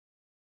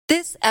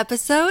This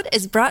episode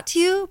is brought to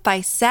you by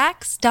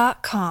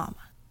Saks.com.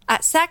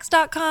 At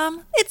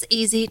Saks.com, it's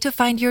easy to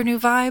find your new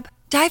vibe.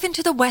 Dive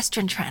into the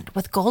Western trend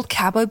with gold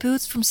cowboy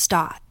boots from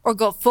Staud, or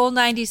go full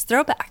 90s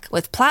throwback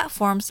with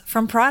platforms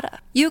from Prada.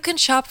 You can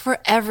shop for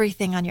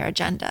everything on your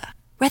agenda,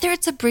 whether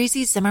it's a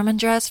breezy Zimmermann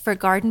dress for a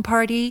garden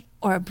party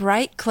or a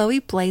bright Chloe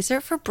blazer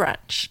for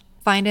brunch.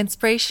 Find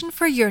inspiration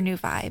for your new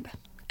vibe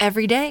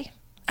every day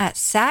at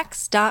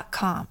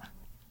Saks.com.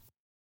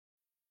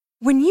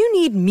 When you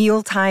need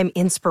mealtime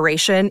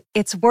inspiration,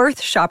 it's worth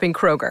shopping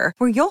Kroger,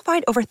 where you'll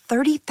find over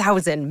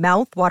 30,000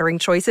 mouth-watering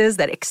choices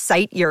that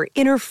excite your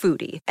inner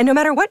foodie. And no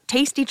matter what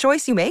tasty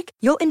choice you make,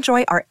 you'll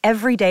enjoy our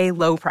everyday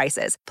low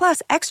prices,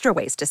 plus extra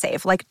ways to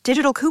save, like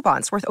digital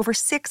coupons worth over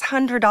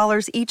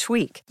 $600 each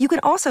week. You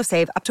can also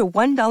save up to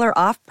 $1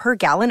 off per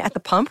gallon at the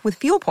pump with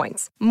fuel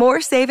points.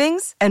 More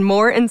savings and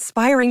more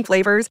inspiring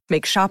flavors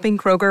make shopping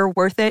Kroger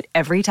worth it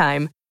every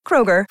time.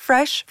 Kroger,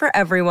 fresh for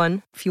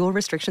everyone. Fuel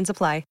restrictions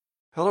apply.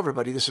 Hello,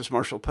 everybody. This is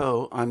Marshall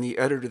Poe. I'm the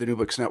editor of the New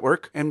Books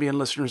Network. NBN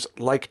listeners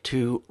like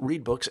to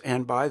read books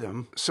and buy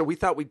them. So we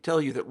thought we'd tell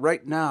you that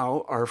right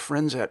now, our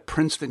friends at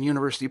Princeton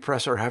University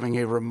Press are having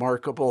a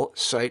remarkable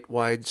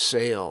site-wide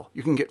sale.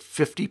 You can get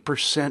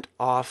 50%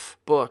 off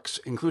books,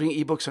 including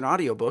ebooks and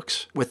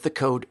audiobooks, with the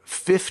code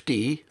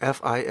 50,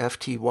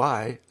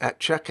 F-I-F-T-Y, at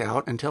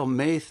checkout until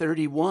May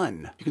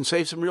 31. You can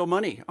save some real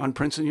money on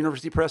Princeton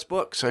University Press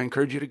books. I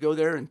encourage you to go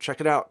there and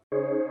check it out.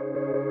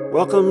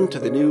 Welcome to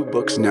the New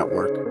Books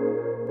Network.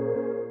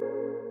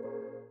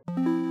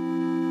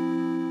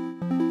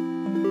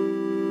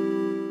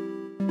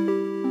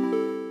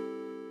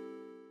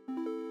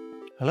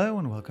 Hello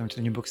and welcome to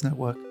the New Books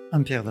Network.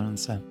 I'm Pierre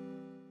Delancey.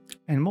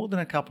 In more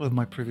than a couple of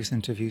my previous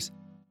interviews,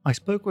 I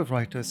spoke with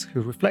writers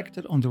who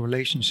reflected on the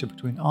relationship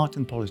between art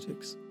and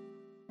politics.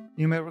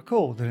 You may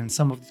recall that in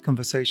some of these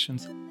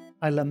conversations,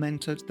 I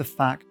lamented the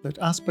fact that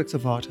aspects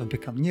of art have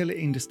become nearly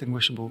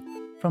indistinguishable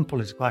from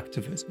political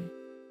activism.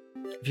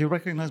 If you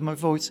recognize my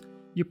voice,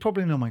 you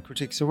probably know my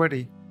critiques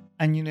already,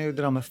 and you know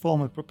that I'm a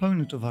former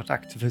proponent of art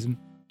activism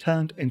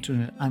turned into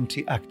an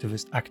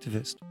anti-activist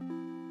activist.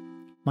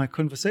 My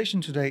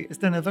conversation today is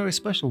then a very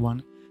special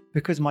one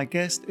because my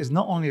guest is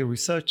not only a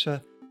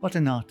researcher, but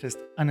an artist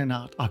and an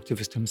art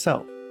activist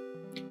himself.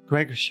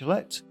 Gregor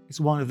Shillette is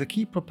one of the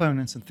key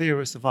proponents and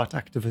theorists of art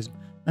activism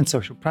and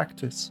social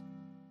practice.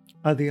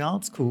 At the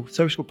art school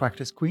Social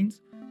Practice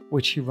Queens,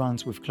 which he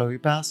runs with Chloe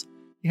Bass,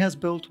 he has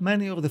built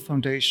many of the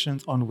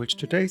foundations on which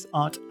today's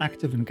art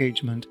active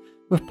engagement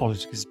with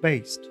politics is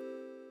based.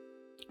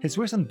 His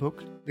recent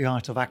book, The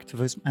Art of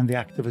Activism and the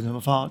Activism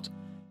of Art,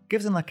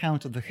 gives an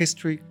account of the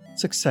history,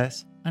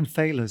 success, and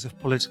failures of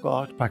political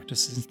art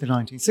practice since the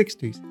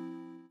 1960s,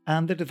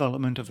 and the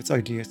development of its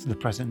ideas to the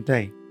present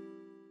day.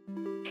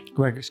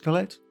 Gregor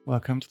Shillette,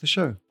 welcome to the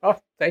show. Oh,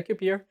 thank you,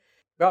 Pierre.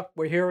 Well,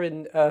 we're here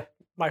in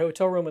my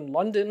hotel room in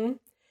London,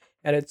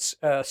 and it's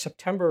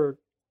September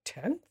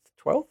 10th,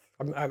 12th?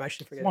 I'm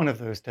actually forgetting. One of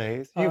those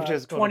days. You've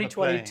just got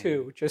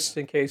 2022, just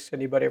in case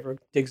anybody ever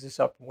digs this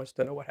up and wants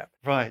to know what happened.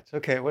 Right,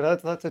 okay. Well,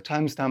 that's a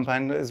timestamp,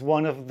 and it's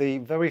one of the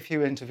very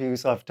few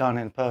interviews I've done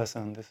in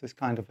person. This is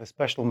kind of a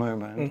special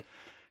moment.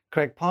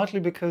 Craig, partly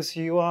because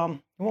you are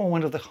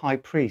one of the high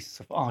priests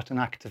of art and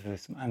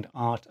activism and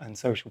art and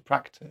social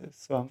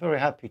practice. So I'm very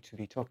happy to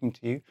be talking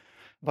to you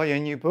about your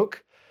new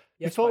book.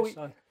 Yes, my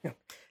son. Yeah.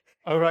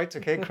 Oh, right.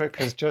 Okay. Craig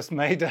has just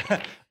made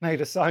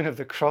a sign of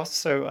the cross.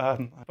 So,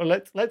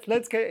 well,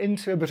 let's get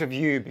into a bit of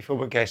you before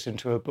we get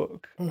into a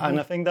book. Mm-hmm. And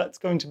I think that's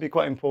going to be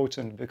quite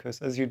important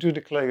because, as you do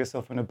declare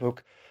yourself in a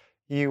book,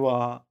 you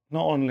are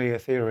not only a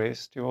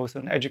theorist, you're also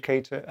an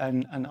educator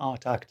and an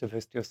art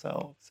activist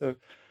yourself. So,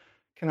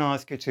 can I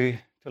ask you to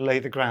lay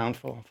the ground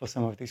for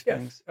some of these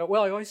things?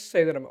 Well, I always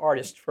say that I'm an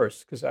artist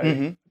first because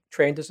I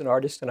trained as an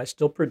artist and I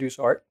still produce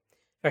art.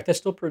 In fact, I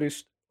still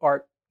produce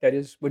art that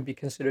would be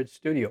considered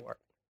studio art.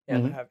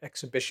 And I have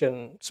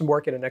some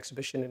work in an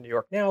exhibition in New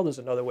York now. There's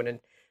another one in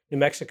New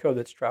Mexico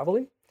that's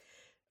traveling.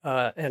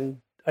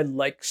 And I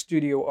like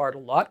studio art a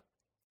lot.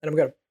 And I'm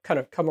going to kind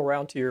of come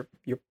around to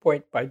your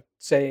point by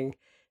saying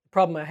the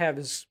problem I have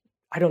is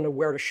I don't know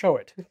where to show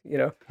it.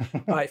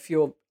 I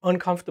feel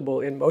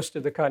uncomfortable in most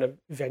of the kind of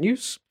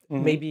venues.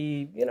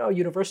 Maybe,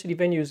 university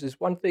venues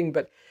is one thing,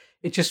 but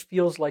it just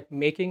feels like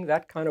making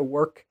that kind of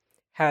work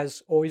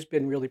has always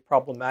been really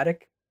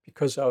problematic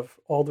because of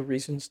all the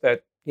reasons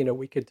that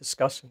we could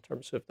discuss in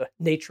terms of the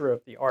nature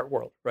of the art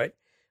world, right?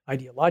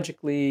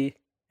 Ideologically,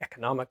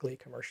 economically,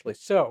 commercially.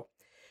 So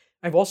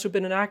I've also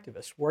been an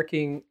activist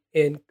working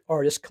in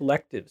artist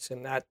collectives,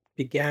 and that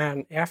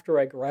began after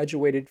I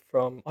graduated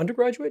from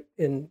undergraduate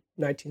in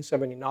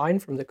 1979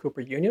 from the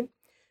Cooper Union,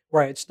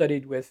 where I had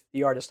studied with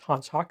the artist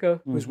Hans Haacke,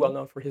 who's well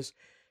known for his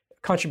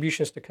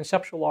contributions to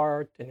conceptual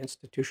art and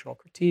institutional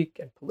critique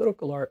and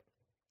political art.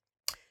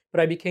 But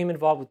I became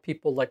involved with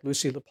people like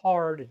Lucy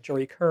Lippard and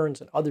Joey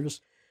Kearns and others.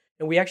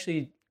 And we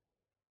actually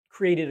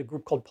created a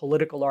group called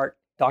Political Art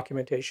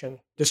Documentation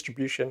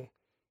Distribution,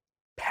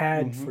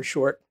 PAD for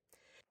short.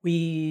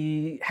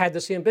 We had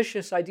this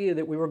ambitious idea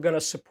that we were going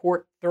to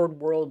support third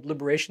world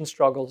liberation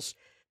struggles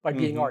by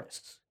being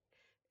artists.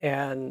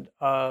 And,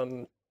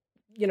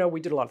 we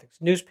did a lot of things.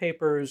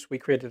 Newspapers, we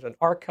created an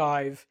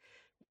archive.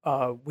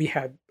 We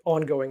had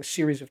ongoing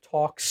series of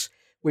talks.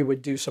 We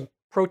would do some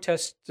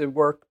protest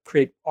work,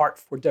 create art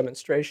for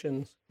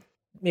demonstrations.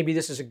 Maybe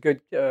this is a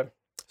good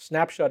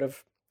snapshot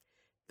of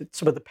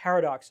some of the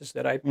paradoxes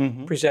that I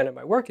present in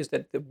my work, is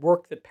that the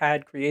work that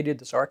PAD created,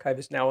 this archive,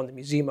 is now in the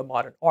Museum of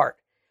Modern Art,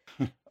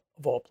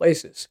 of all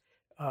places.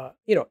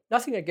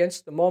 Nothing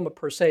against the MoMA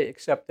per se,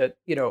 except that,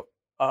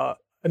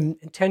 an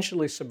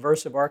intentionally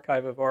subversive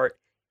archive of art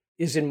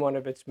is in one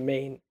of its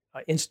main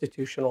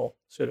institutional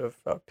sort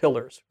of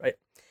pillars, right?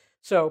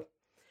 So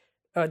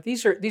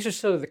these are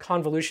sort of the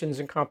convolutions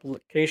and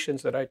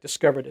complications that I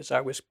discovered as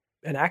I was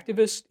an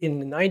activist. In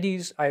the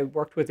 90s, I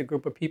worked with a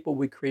group of people.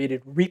 We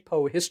created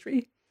Repo History.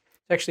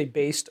 It's actually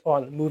based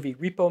on the movie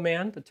Repo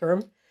Man, the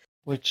term.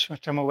 Which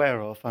I'm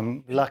aware of.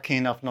 I'm lucky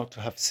enough not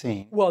to have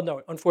seen. Well,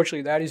 no,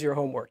 unfortunately, that is your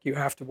homework. You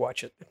have to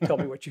watch it and tell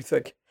me what you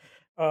think.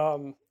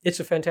 It's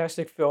a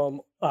fantastic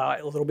film,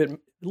 a little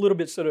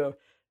bit sort of,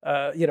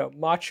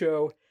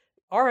 macho.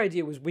 Our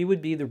idea was we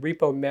would be the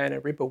Repo Men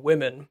and Repo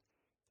Women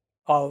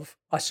of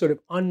a sort of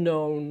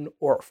unknown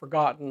or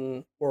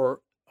forgotten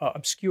or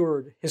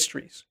obscured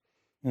histories.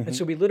 And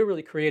so we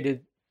literally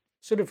created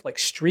sort of like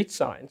street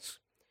signs.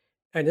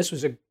 And it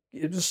was a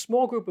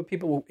small group of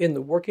people in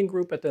the working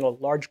group, but then a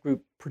large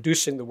group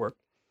producing the work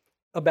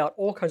about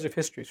all kinds of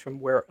histories, from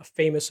where a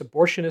famous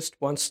abortionist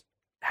once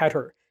had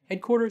her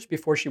headquarters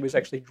before she was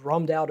actually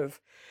drummed out of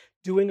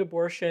doing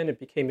abortion. It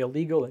became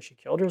illegal and she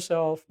killed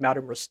herself,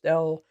 Madame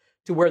Restell,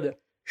 to where the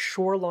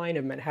shoreline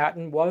of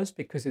Manhattan was,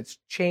 because it's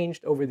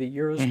changed over the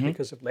years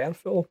because of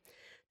landfill,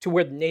 to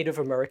where the Native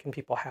American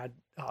people had,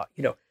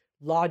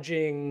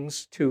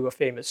 lodgings, to a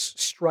famous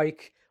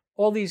strike,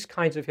 all these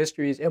kinds of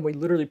histories. And we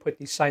literally put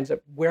these signs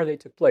up where they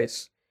took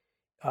place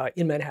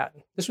in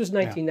Manhattan. This was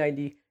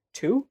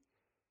 1992,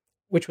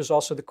 which was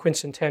also the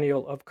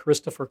quincentennial of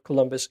Christopher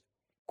Columbus,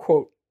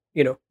 quote,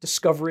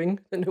 discovering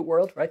the New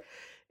World, right?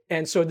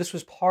 And so this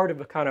was part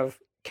of a kind of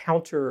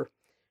counter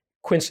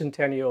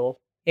quincentennial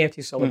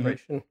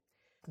anti-celebration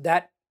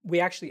that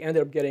we actually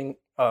ended up getting,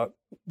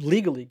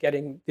 legally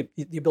getting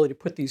the ability to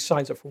put these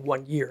signs up for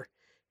 1 year.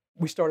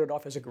 We started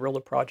off as a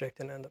guerrilla project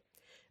and ended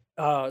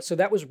up. So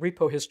that was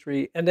Repo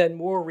History. And then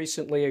more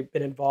recently, I've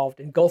been involved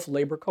in Gulf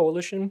Labor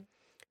Coalition,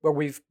 where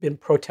we've been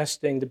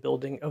protesting the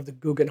building of the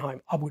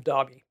Guggenheim Abu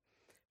Dhabi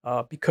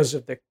because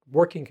of the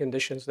working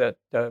conditions that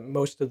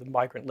most of the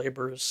migrant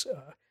laborers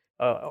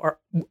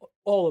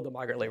all of the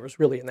migrant laborers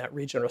really in that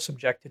region are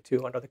subjected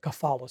to under the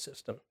kafala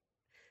system,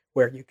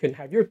 where you can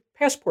have your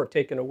passport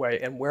taken away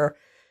and where,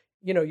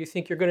 you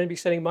think you're going to be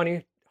sending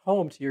money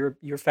home to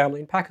your family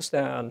in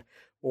Pakistan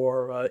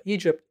or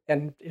Egypt,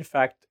 and in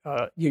fact,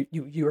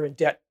 you are in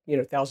debt,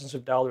 thousands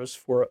of dollars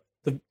for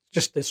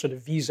just this sort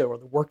of visa or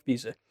the work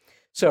visa.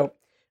 So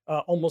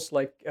almost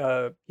like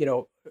a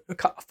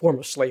form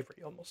of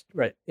slavery, almost,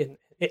 right? And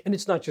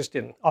it's not just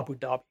in Abu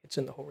Dhabi; it's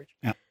in the whole region.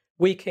 Yeah.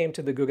 We came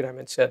to the Guggenheim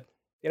and said,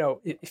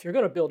 if you're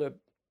going to build a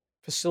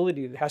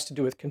facility that has to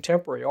do with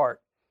contemporary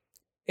art,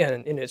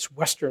 and in its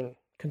Western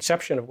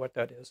conception of what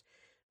that is,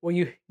 well,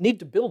 you need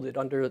to build it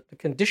under the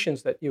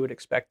conditions that you would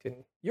expect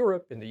in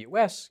Europe, in the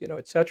U.S.,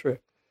 et cetera.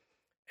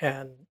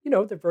 And,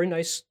 they're very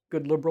nice,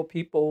 good liberal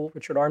people.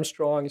 Richard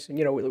Armstrong said,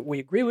 we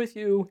agree with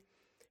you,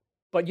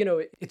 but,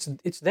 it's them,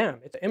 it's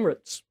the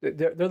Emirates.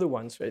 They're the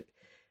ones, right?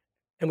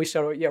 And we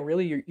said, oh, yeah,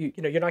 really,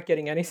 you're not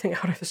getting anything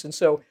out of this. And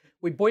so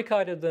we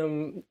boycotted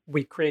them.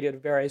 We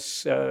created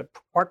various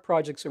art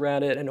projects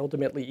around it, and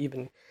ultimately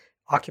even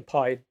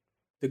occupied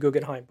the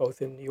Guggenheim,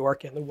 both in New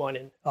York and the one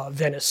in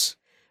Venice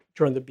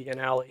during the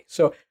Biennale.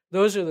 So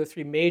those are the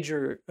three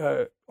major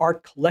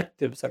art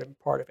collectives that I'm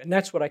part of. And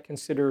that's what I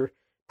consider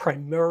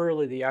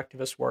primarily the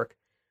activist work.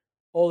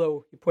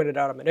 Although you pointed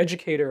out I'm an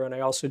educator and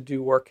I also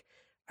do work,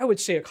 I would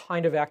say, a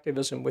kind of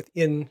activism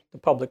within the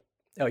public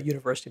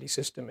university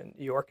system in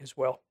New York as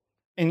well.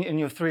 In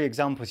your three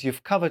examples,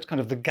 you've covered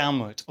kind of the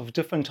gamut of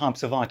different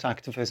types of art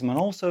activism and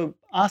also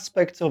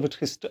aspects of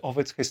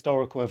its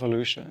historical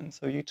evolution.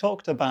 So you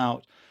talked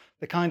about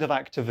the kind of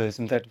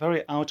activism that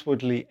very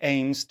outwardly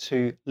aims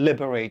to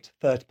liberate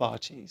third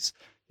parties.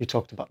 You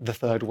talked about the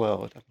third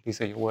world.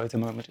 These are your words a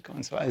moment ago.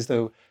 And so as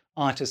though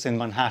artists in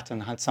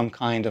Manhattan had some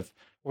kind of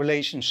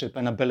relationship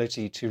and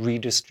ability to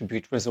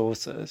redistribute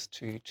resources,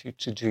 to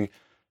do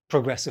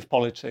progressive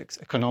politics,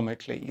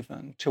 economically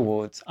even,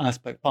 towards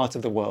parts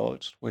of the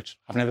world which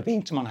have never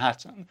been to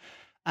Manhattan.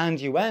 And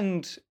you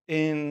end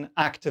in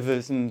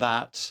activism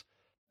that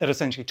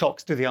essentially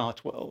talks to the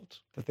art world,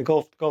 that the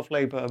Gulf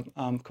Labor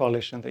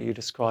Coalition that you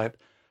describe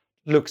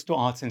looks to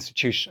arts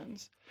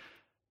institutions.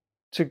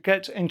 To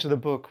get into the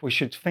book, we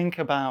should think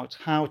about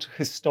how to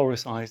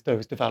historicize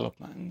those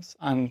developments.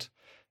 And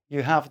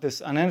you have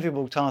this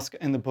unenviable task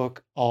in the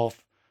book of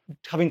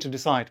having to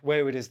decide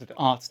where it is that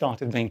art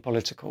started being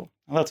political.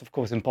 And that's, of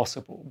course,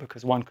 impossible,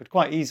 because one could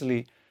quite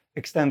easily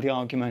extend the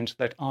argument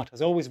that art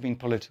has always been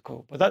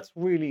political, but that's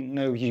really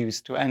no use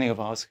to any of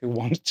us who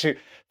want to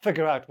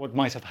figure out what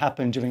might have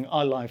happened during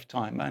our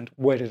lifetime and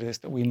where it is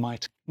that we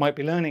might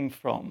be learning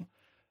from.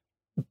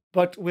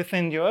 But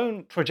within your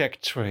own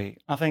trajectory,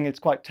 I think it's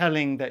quite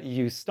telling that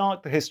you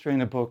start the history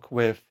in a book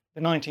with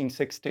the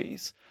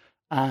 1960s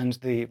and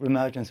the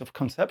reemergence of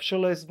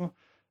conceptualism,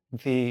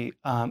 the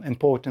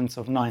importance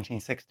of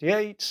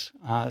 1968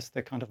 as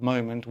the kind of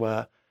moment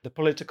where the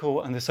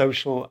political and the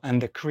social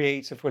and the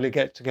creative really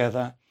get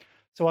together.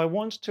 So I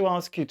want to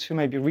ask you to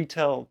maybe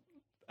retell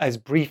as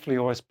briefly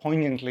or as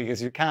poignantly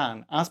as you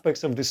can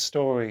aspects of this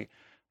story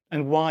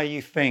and why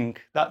you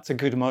think that's a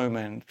good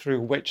moment through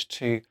which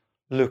to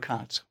look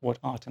at what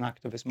art and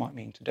activism might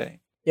mean today.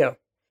 Yeah.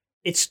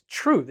 It's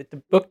true that the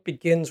book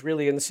begins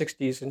really in the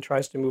 60s and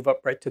tries to move up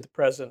right to the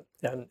present.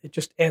 And it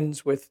just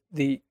ends with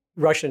the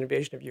Russian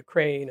invasion of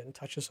Ukraine and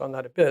touches on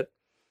that a bit.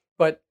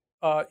 But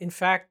in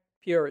fact,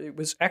 Pierre, it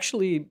was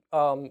actually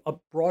a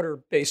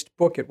broader-based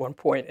book at one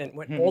point and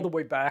went all the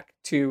way back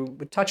to,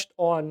 it touched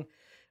on,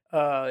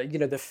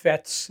 the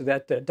fetes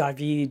that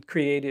David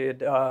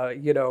created,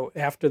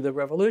 after the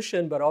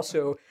revolution, but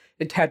also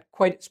it had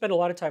spent a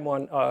lot of time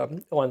on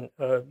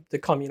the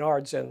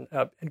communards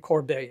and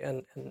Courbet,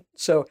 and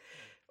so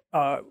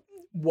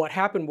what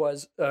happened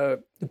was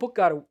the book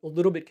got a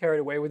little bit carried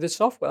away with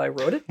itself while I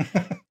wrote it,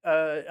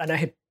 and I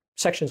had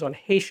sections on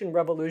Haitian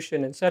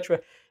Revolution,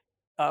 etc.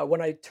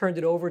 When I turned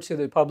it over to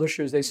the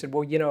publishers, they said,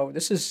 "Well,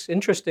 this is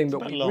interesting,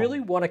 but we really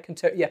want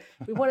to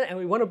we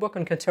want a book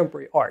on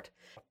contemporary art."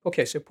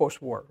 Okay, so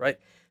post-war, right?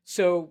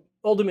 So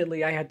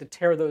ultimately, I had to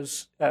tear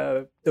those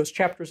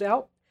chapters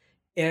out,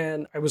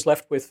 and I was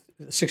left with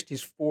the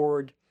 60s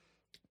forward,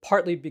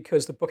 partly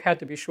because the book had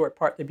to be short,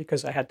 partly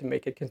because I had to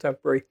make it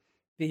contemporary.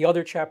 The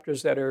other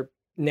chapters that are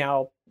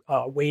now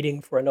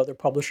waiting for another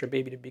publisher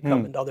maybe to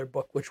become another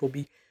book, which will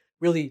be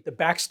really the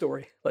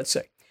backstory, let's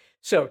say.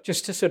 So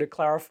just to sort of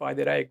clarify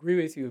that I agree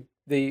with you,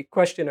 the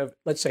question of,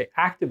 let's say,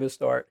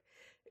 activist art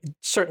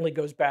certainly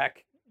goes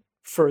back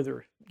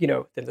further,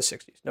 than the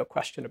 60s, no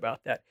question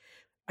about that.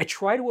 I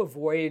try to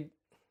avoid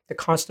the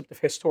concept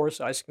of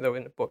historicizing, though,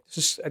 in the book. This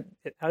is,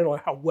 I don't know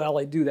how well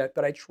I do that,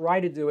 but I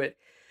try to do it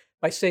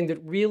by saying that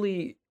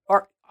really,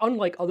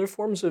 unlike other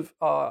forms of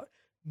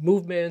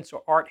movements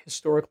or art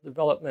historical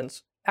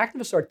developments,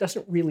 activist art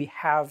doesn't really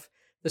have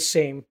the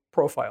same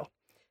profile,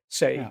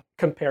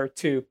 compared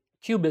to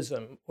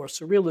Cubism or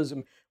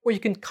Surrealism, where you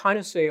can kind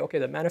of say, okay,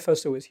 the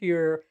manifesto is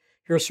here,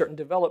 here are certain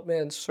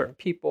developments, certain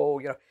people,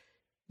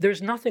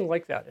 There's nothing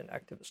like that in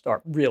activist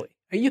art, really.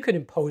 You can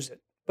impose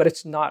it, but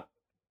it's not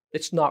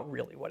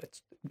really what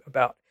it's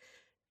about.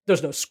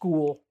 There's no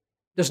school,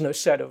 there's no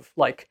set of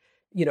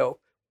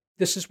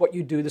this is what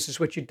you do, this is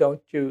what you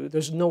don't do.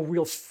 There's no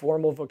real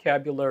formal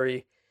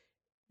vocabulary.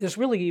 There's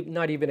really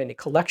not even any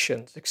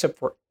collections, except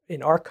for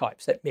in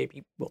archives that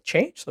maybe will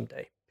change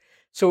someday.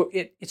 So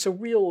it's a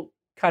real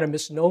kind of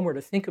misnomer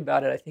to think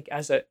about it, I think,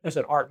 as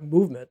an art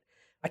movement.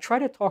 I try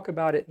to talk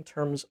about it in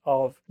terms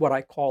of what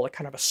I call a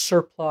kind of a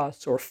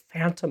surplus or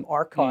phantom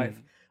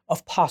archive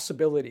of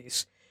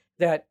possibilities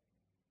that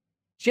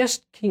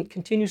just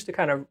continues to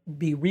kind of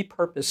be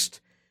repurposed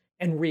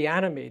and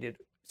reanimated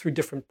through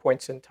different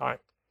points in time.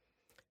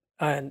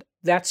 And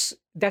that's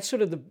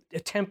sort of the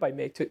attempt I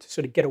make to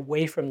sort of get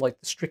away from the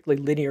strictly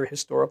linear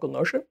historical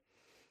notion.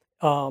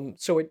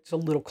 So it's a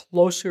little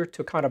closer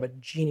to kind of a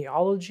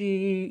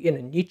genealogy in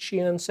a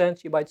Nietzschean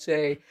sense, you might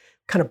say,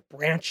 kind of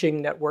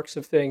branching networks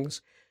of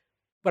things.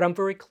 But I'm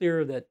very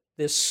clear that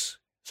this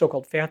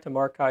so-called phantom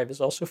archive is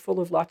also full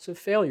of lots of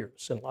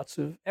failures and lots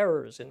of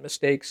errors and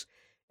mistakes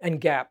and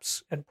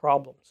gaps and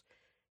problems.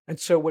 And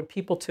so when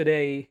people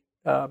today,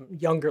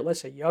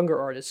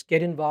 younger artists,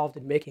 get involved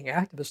in making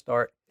activist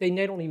art, they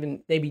don't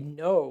even maybe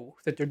know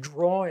that they're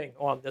drawing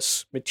on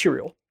this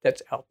material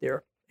that's out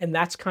there. And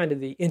that's kind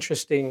of the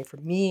interesting, for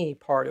me,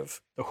 part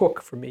of the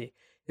hook for me,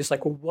 is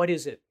what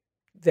is it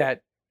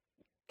that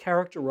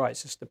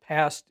characterizes the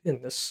past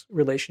in this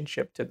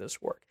relationship to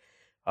this work?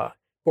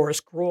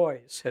 Boris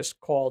Groys has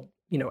called,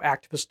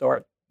 activist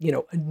art,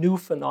 a new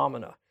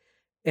phenomena.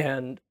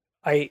 And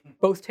I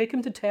both take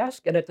him to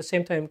task and at the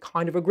same time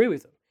kind of agree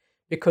with him,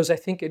 because I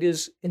think it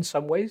is in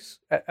some ways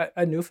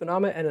a new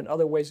phenomena, and in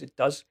other ways it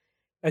does,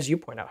 as you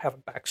point out, have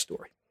a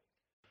backstory.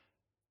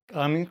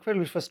 I'm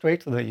incredibly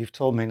frustrated that you've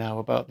told me now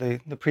about the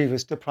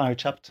prior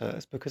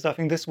chapters, because I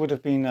think this would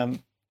have been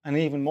an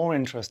even more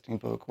interesting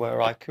book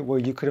where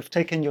you could have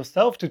taken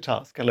yourself to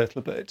task a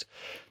little bit,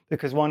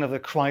 because one of the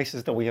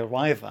crises that we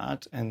arrive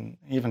at, and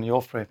even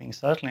your framing,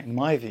 certainly in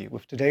my view,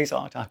 with today's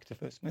art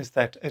activism, is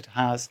that it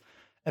has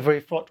a very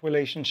fraught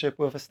relationship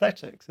with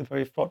aesthetics, a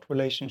very fraught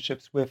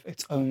relationships with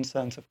its own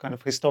sense of kind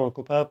of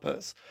historical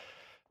purpose.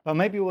 But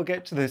maybe we'll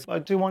get to this. I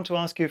do want to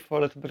ask you for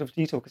a little bit of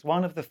detail, because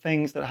one of the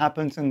things that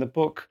happens in the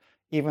book,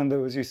 even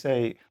though, as you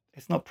say,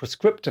 it's not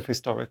prescriptive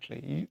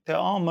historically, there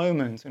are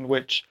moments in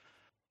which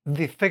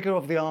the figure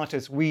of the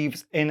artist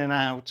weaves in and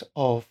out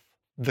of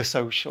the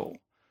social.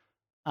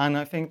 And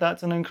I think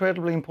that's an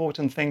incredibly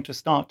important thing to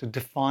start to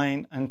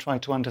define and try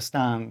to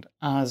understand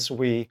as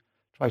we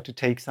try to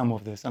take some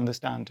of this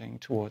understanding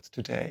towards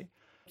today.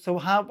 So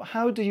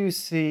how do you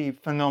see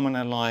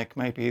phenomena like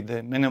maybe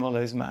the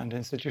minimalism and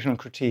institutional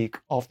critique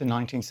of the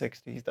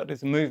 1960s? That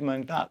is a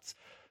movement that's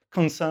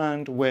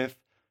concerned with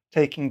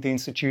taking the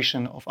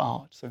institution of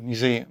art, so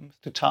museums,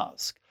 to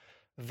task,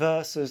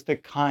 versus the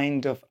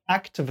kind of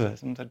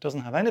activism that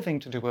doesn't have anything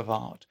to do with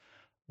art,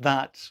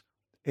 that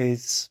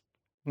is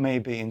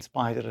maybe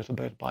inspired a little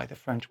bit by the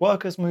French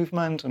workers'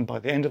 movement, and by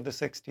the end of the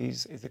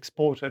 60s is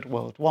exported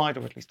worldwide,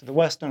 or at least to the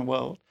Western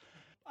world.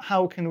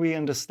 How can we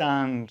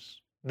understand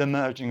the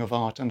merging of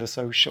art and the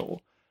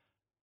social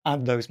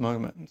at those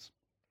moments?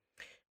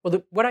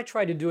 Well, what I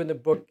try to do in the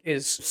book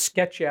is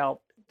sketch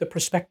out the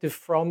perspective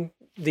from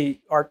the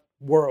art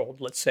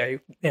world, let's say,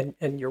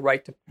 and you're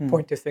right to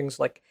point to things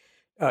like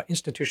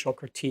institutional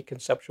critique,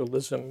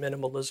 conceptualism,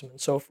 minimalism, and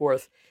so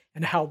forth,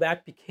 and how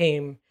that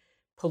became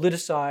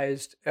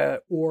politicized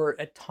or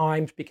at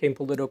times became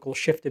political,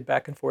 shifted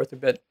back and forth a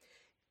bit.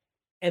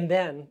 And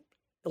then,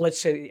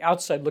 let's say, the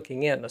outside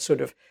looking in, a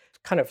sort of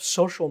kind of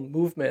social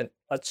movement,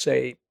 let's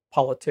say,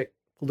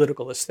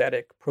 political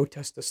aesthetic,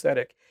 protest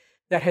aesthetic,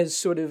 that has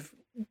sort of,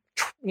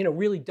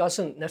 really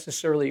doesn't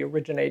necessarily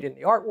originate in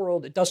the art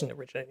world. It doesn't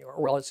originate in the art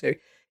world, let's say,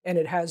 and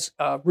it has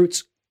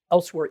roots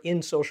elsewhere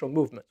in social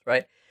movements,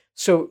 right?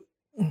 So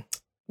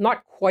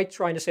not quite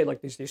trying to say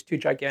like these two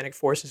gigantic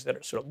forces that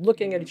are sort of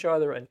looking at each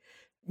other and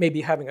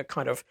maybe having a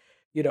kind of,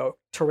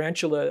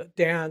 tarantula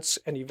dance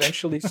and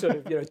eventually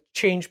sort of,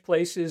 change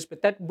places,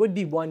 but that would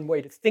be one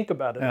way to think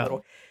about it a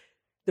little.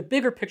 The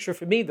bigger picture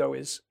for me, though,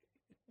 is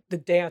the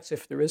dance,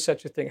 if there is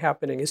such a thing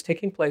happening, is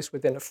taking place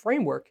within a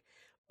framework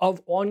of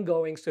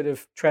ongoing sort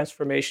of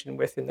transformation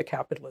within the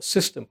capitalist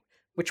system,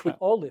 which we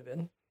all live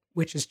in,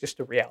 which is just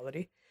a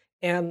reality.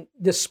 And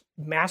this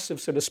massive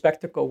sort of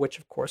spectacle, which,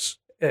 of course,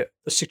 the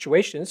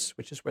Situations,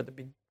 which is where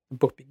the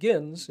book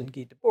begins, and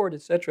Guy Debord,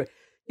 et cetera,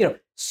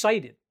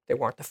 cited. They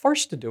weren't the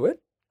first to do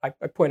it. I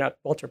point out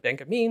Walter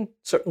Benjamin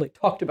certainly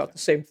talked about the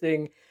same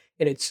thing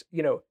in its,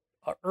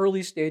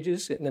 early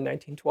stages in the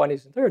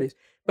 1920s and 30s.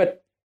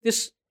 But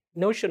this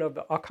notion of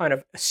a kind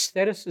of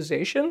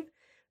aestheticization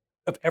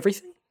of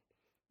everything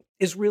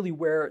is really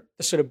where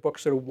the sort of book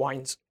sort of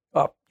winds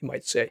up, you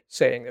might say,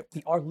 saying that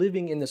we are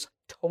living in this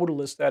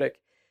total aesthetic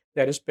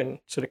that has been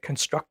sort of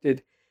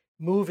constructed,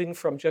 moving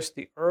from just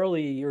the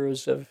early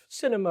years of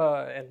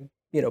cinema and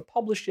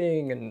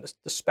publishing and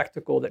the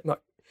spectacle that,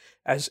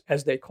 as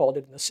they called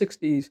it in the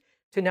 60s,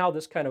 to now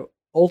this kind of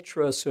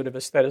ultra sort of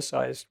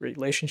aestheticized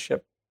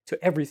relationship to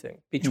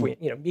everything between,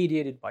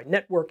 mediated by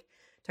network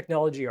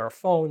technology, our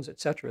phones, et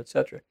cetera, et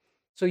cetera.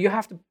 So you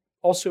have to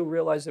also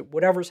realize that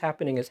whatever's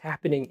happening is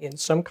happening in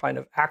some kind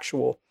of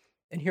actual,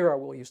 and here I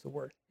will use the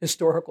word,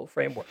 historical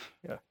framework.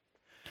 Yeah.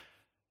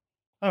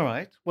 All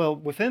right. Well,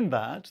 within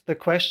that, the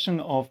question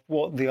of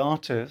what the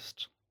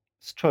artist,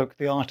 stroke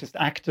the artist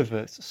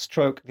activist,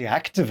 stroke the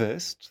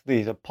activist,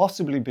 these are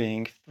possibly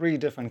being three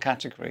different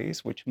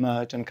categories which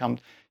merge and come,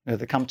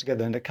 they come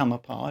together and they come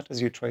apart,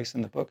 as you trace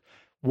in the book.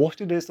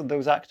 What it is that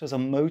those actors are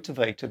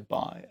motivated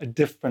by at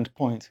different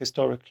points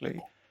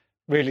historically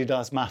really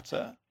does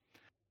matter.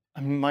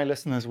 I mean, my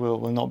listeners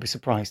will not be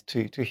surprised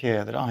to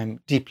hear that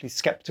I'm deeply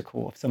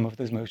skeptical of some of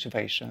those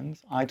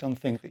motivations. I don't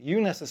think that you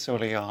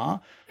necessarily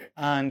are,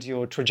 and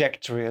your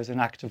trajectory as an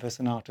activist,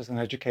 an artist, an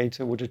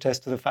educator would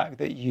attest to the fact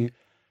that you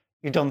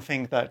don't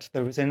think that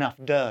there is enough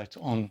dirt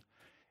on,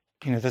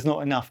 there's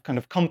not enough kind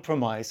of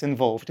compromise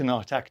involved in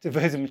art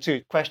activism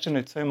to question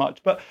it so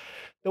much. But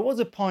there was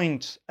a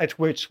point at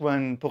which,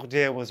 when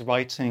Bourdieu was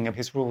writing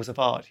his Rules of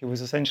Art, he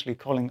was essentially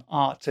calling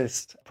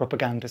artists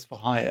propagandists for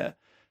hire.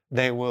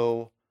 They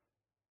will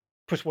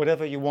put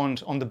whatever you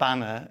want on the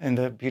banner in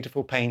the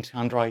beautiful paint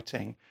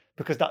handwriting,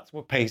 because that's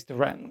what pays the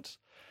rent.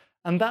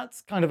 And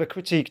that's kind of a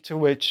critique to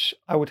which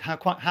I would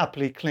quite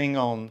happily cling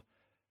on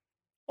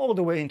all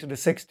the way into the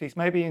 60s,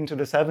 maybe into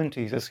the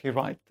 70s as he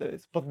writes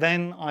this. But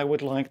then I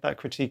would like that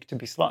critique to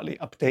be slightly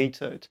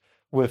updated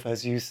with,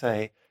 as you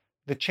say,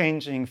 the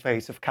changing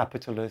face of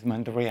capitalism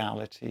and the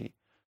reality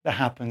that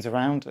happens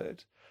around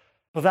it.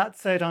 But that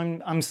said,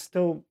 I'm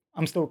still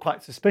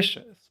quite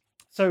suspicious.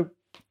 So,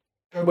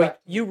 wait,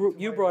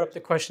 you brought up the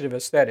question of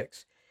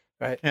aesthetics,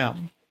 right? Yeah,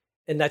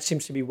 and that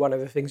seems to be one of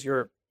the things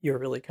you're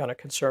really kind of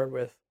concerned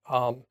with.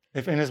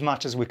 If in as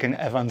much as we can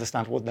ever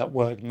understand what that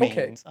word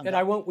means. Okay,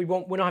 and we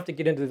don't have to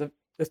get into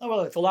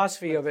the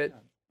philosophy of it,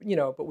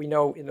 but we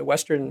know in the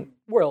Western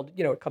world,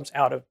 it comes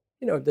out of,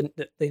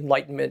 the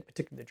Enlightenment,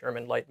 particularly the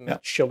German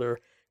Enlightenment, Schiller,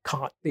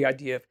 Kant, the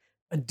idea of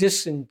a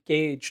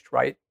disengaged,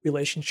 right,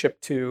 relationship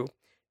to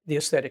the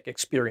aesthetic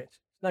experience.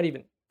 It's not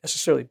even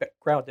necessarily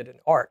grounded in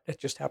art.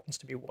 It just happens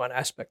to be one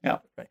aspect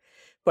of it, right?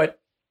 But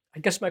I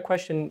guess my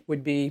question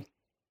would be,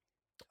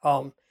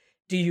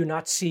 do you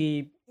not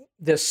see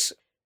this,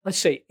 let's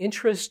say,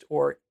 interest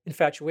or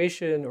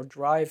infatuation or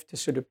drive to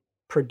sort of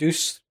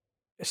produce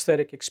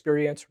aesthetic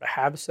experience or to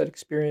have aesthetic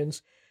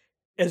experience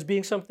as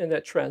being something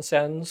that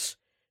transcends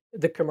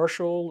the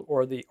commercial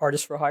or the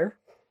artist for hire?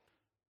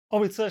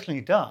 Oh, it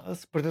certainly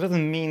does, but it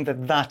doesn't mean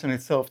that that in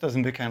itself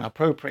doesn't become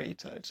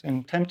appropriated.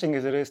 And tempting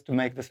as it is to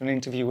make this an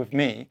interview with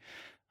me,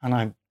 and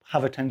I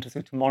have a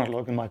tendency to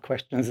monologue in my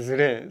questions as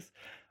it is,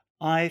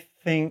 I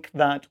think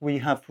that we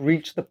have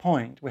reached the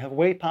point, we have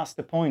way past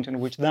the point in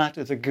which that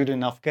is a good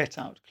enough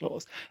get-out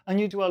clause. And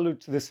you do allude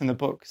to this in the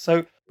book.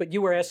 So, But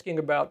you were asking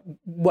about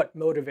what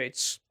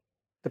motivates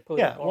the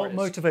political what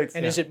artist. motivates,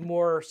 and is it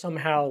more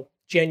somehow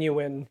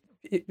genuine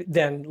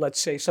than,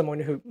 let's say, someone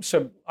who,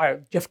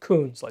 Jeff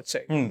Koons, let's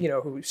say,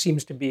 who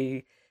seems to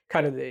be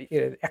kind of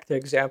the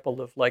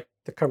example of like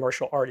the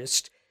commercial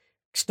artist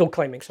still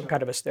claiming some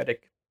kind of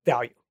aesthetic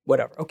value,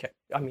 whatever. Okay,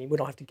 I mean, we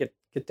don't have to get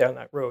down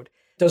that road.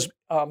 Does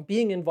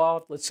being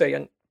involved, let's say,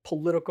 in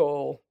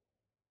political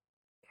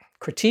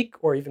critique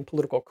or even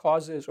political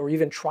causes or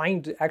even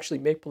trying to actually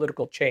make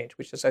political change,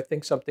 which is, I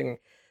think, something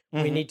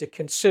we need to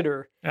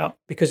consider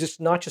because it's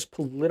not just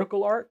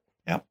political art.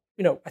 Yeah.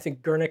 I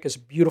think Guernica is a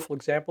beautiful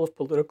example of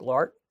political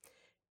art,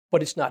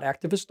 but it's not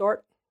activist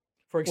art.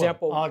 For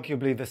example,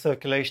 arguably the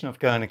circulation of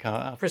Guernica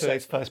after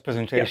its first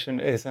presentation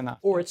is enough.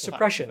 Or its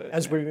suppression,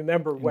 as we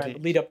remember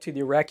when lead up to the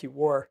Iraqi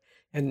war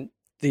and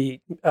the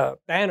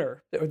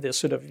banner, or the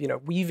sort of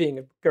weaving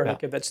of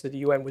Guernica that's the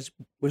UN was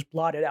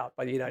blotted out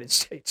by the United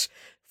States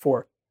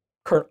for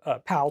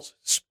Powell's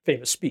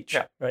famous speech.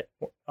 Yeah. Right.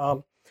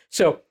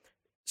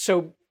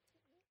 So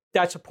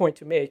that's a point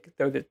to make,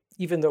 though, that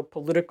even though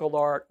political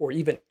art or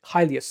even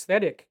highly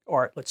aesthetic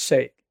art, let's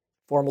say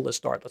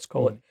formalist art, let's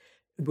call it,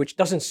 which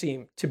doesn't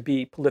seem to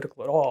be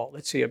political at all.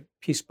 Let's see a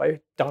piece by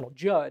Donald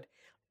Judd,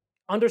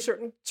 under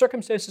certain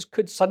circumstances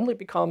could suddenly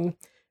become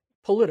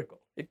political.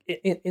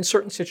 In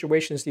certain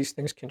situations, these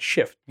things can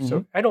shift.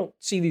 So I don't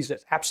see these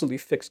as absolutely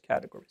fixed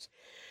categories.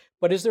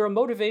 But is there a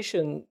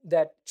motivation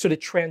that sort of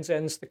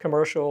transcends the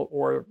commercial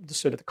or the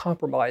sort of the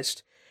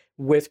compromised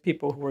with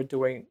people who are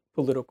doing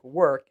political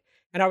work?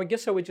 And I would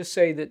just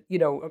say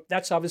that,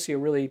 that's obviously a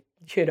really,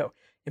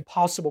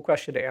 impossible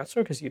question to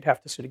answer because you'd have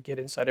to sort of get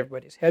inside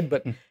everybody's head.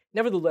 But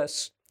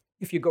nevertheless,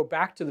 if you go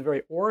back to the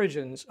very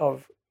origins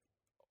of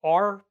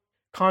our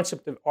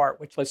concept of art,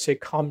 which let's say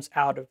comes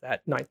out of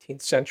that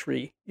 19th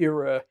century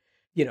era,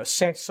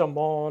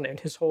 Saint-Simon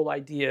and his whole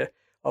idea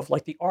of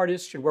like the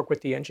artist should work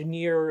with the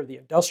engineer, the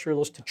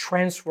industrialist to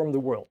transform the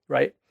world,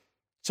 right?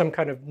 Some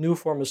kind of new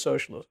form of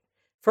socialism.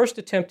 First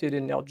attempted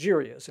in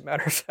Algeria, as a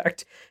matter of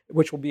fact,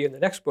 which will be in the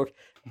next book,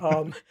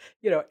 and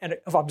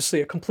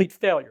obviously a complete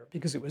failure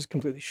because it was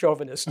completely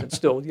chauvinist and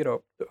still,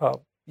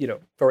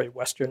 very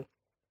Western.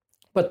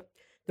 But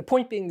the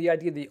point being the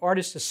idea the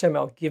artist is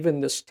somehow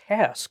given this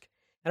task,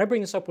 and I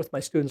bring this up with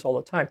my students all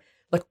the time,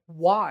 like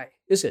why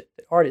is it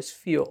that artists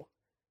feel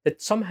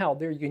that somehow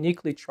they're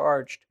uniquely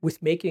charged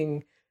with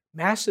making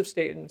massive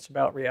statements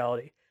about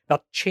reality,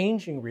 about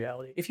changing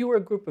reality? If you were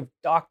a group of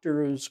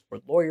doctors or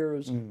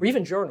lawyers or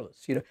even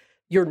journalists,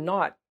 you're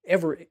not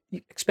ever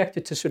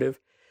expected to sort of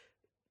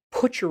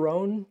put your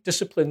own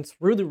discipline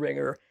through the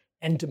ringer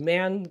and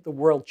demand the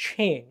world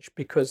change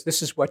because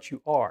this is what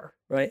you are,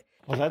 right?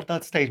 Well,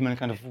 that statement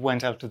kind of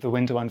went out of the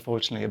window,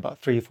 unfortunately, about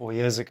 3 or 4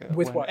 years ago.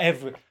 With what?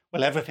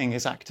 Everything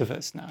is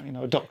activist now.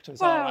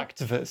 Doctors are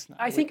activists now.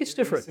 I think it's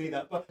different.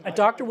 A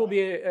doctor will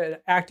be an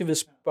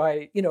activist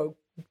by,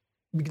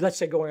 let's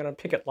say going on a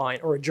picket line,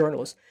 or a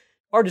journalist.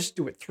 Artists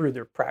do it through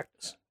their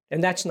practice,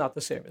 and that's not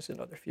the same as in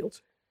other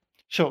fields.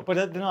 Sure,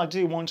 but then I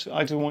do want to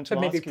ask you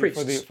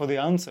for the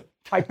answer.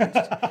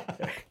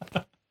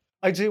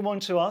 I do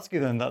want to ask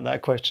you then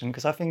that question,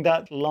 because I think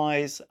that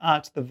lies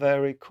at the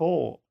very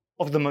core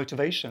of the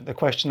motivation, the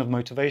question of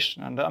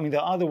motivation. And I mean, there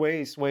are other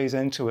ways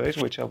into it,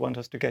 which I want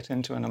us to get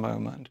into in a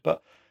moment.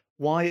 But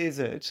why is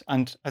it,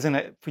 and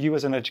for you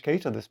as an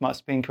educator, this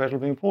must be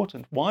incredibly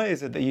important. Why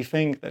is it that you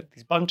think that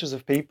these bunches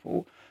of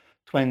people,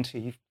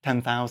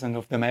 10,000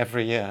 of them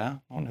every year,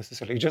 not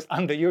necessarily just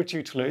under your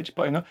tutelage,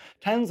 but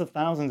tens of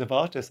thousands of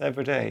artists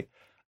every day,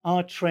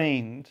 are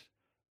trained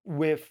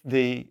with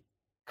the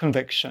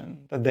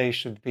conviction that they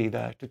should be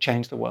there to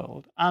change the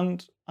world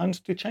and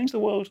to change the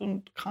world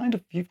in kind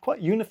of quite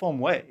uniform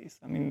ways?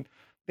 I mean,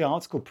 the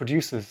art school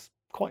produces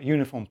quite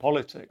uniform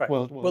politics. Right.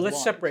 Well,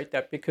 let's separate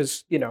that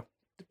because,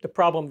 the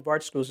problem of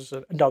art schools is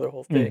another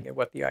whole thing and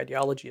what the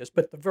ideology is.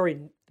 But the very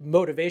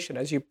motivation,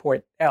 as you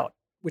point out,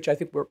 which I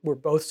think we're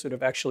both sort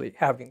of actually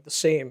having the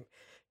same,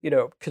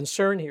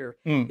 concern here,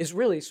 is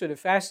really sort of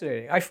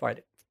fascinating. I find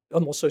it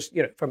almost,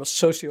 from a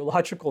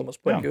sociological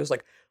almost point of view, is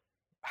like,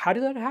 how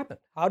did that happen?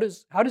 How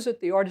does it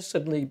the artist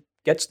suddenly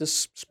gets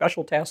this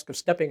special task of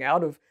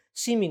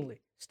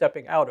seemingly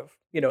stepping out of,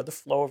 the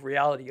flow of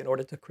reality in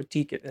order to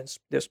critique it in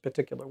this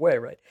particular way,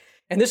 right?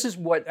 And this is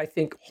what I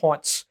think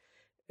haunts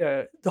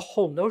the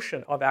whole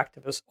notion of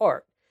activist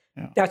art.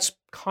 Yeah. That's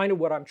kind of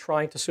what I'm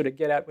trying to sort of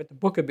get at with the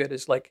book a bit,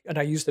 is like, and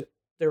I use the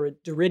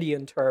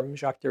Derridian term,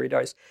 Jacques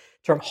Derrida's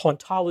term,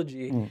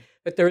 hauntology,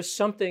 that there is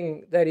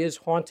something that is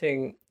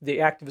haunting the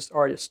activist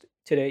artist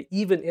today,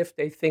 even if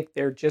they think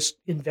they're just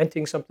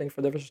inventing something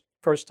for the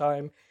first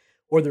time,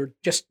 or they're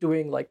just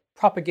doing like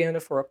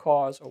propaganda for a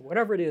cause, or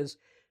whatever it is.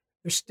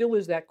 There still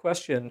is that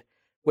question,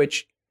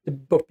 which the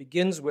book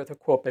begins with a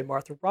quote by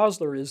Martha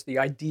Rosler, is the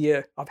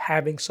idea of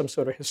having some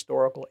sort of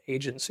historical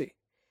agency.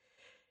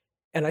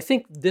 And I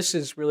think this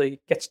is really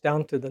gets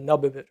down to the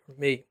nub of it for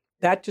me,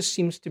 that just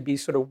seems to be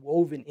sort of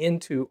woven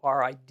into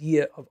our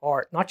idea of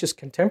art, not just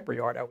contemporary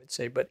art, I would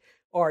say, but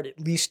art at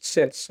least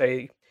since,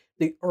 say,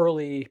 the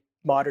early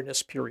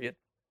modernist period,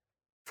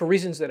 for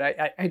reasons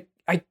that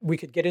we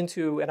could get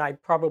into, and I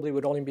probably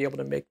would only be able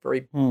to make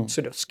very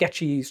sort of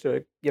sketchy, sort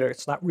of,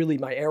 it's not really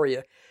my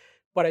area.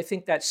 But I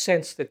think that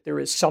sense that there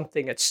is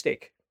something at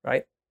stake,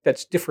 right?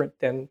 That's different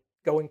than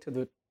going to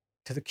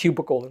the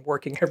cubicle and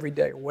working every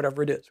day or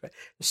whatever it is, right?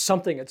 There's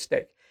something at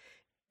stake.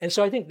 And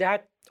so I think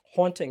that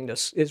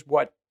hauntingness is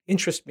what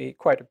interests me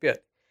quite a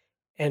bit.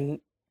 And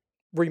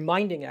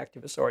reminding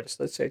activist artists,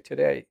 let's say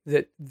today,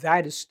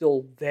 that is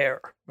still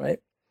there, right?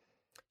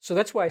 So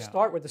that's why I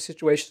start with the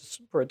situations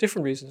for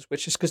different reasons,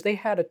 which is because they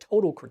had a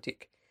total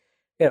critique.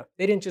 They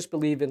didn't just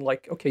believe in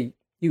like, okay,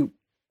 you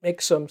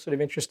make some sort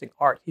of interesting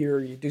art here,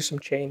 you do some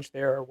change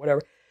there or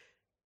whatever.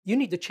 You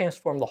need to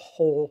transform the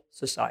whole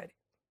society.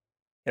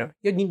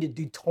 You need to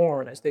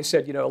detorn, as they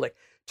said, like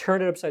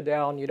turn it upside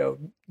down,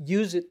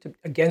 use it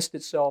against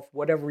itself,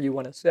 whatever you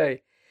want to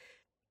say.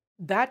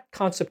 That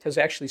concept has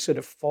actually sort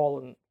of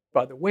fallen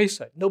by the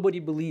wayside. Nobody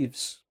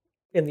believes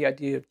in the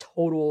idea of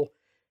total,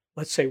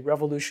 let's say,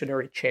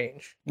 revolutionary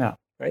change. No.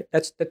 Right?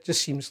 That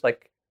just seems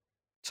like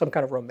some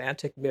kind of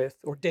romantic myth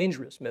or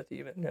dangerous myth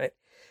even, right?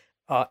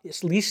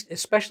 At least,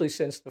 especially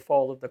since the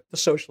fall of the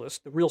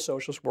socialist, the real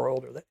socialist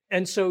world.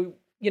 And so,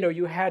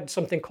 you had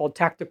something called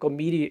tactical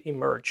media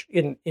emerge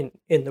in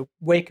the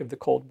wake of the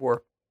Cold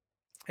War.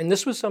 And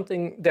this was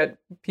something that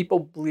people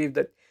believed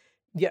that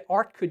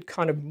art could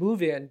kind of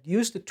move in,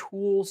 use the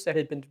tools that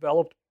had been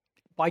developed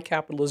by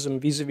capitalism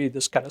vis-a-vis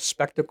this kind of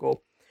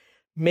spectacle,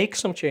 make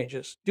some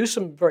changes, do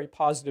some very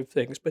positive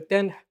things, but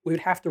then we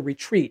would have to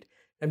retreat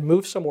and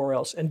move somewhere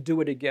else and do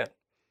it again.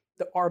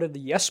 The art of the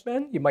Yes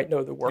Men, you might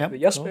know the work of the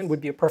Yes Men,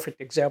 would be a perfect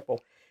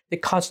example. They're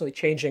constantly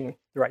changing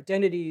their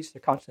identities.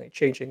 They're constantly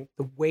changing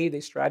the way they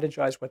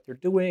strategize what they're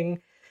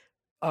doing.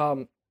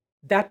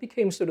 That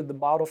became sort of the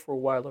model for a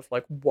while of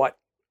like what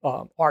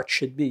art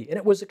should be. And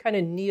it was a kind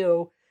of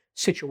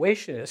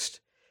neo-situationist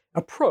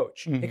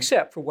approach,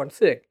 except for one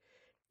thing.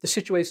 The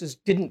situationists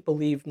didn't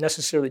believe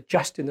necessarily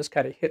just in this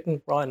kind of hit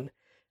and run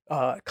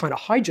kind of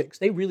hijinks.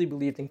 They really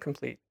believed in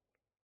complete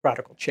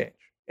radical change,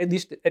 at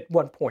least at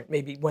one point.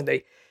 Maybe when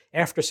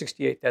after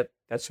 68,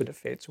 that sort of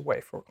fades away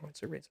for all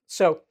kinds of reasons.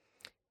 So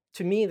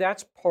to me,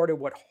 that's part of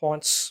what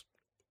haunts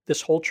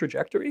this whole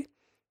trajectory,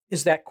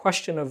 is that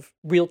question of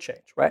real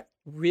change, right?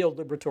 Real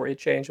liberatory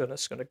change on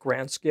this kind of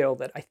grand scale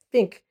that I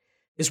think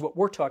is what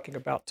we're talking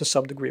about to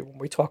some degree when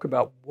we talk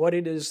about what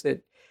it is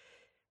that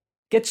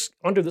gets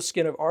under the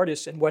skin of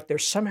artists and what they're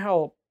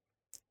somehow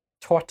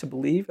taught to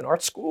believe in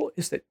art school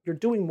is that you're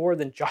doing more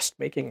than just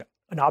making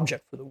an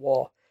object for the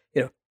wall.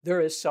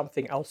 There is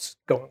something else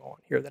going on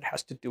here that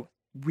has to do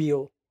with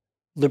real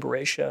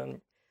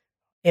liberation,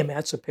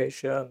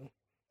 emancipation,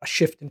 a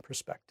shift in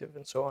perspective,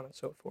 and so on and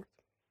so forth.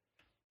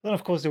 Then,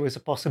 of course, there was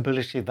a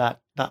possibility that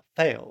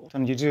failed,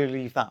 and you do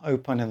leave that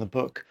open in the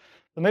book.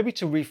 But maybe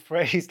to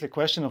rephrase the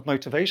question of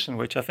motivation,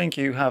 which I think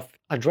you have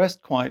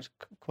addressed quite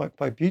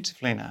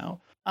beautifully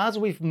now, as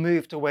we've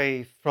moved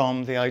away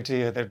from the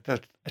idea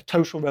that a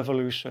total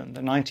revolution,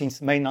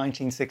 May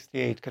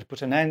 1968, could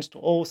put an end to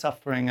all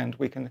suffering and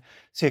we can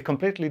see a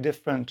completely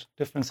different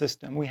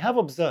system, we have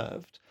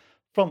observed,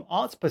 from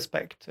art's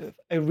perspective,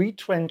 a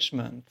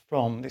retrenchment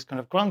from these kind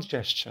of grand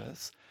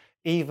gestures,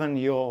 even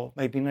your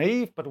maybe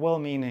naive but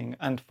well-meaning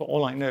and, for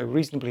all I know,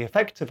 reasonably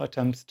effective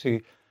attempts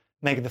to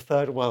make the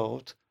third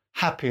world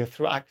happier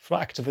through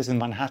activism in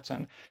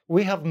Manhattan.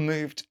 We have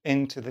moved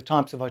into the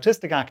types of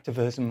artistic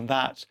activism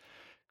that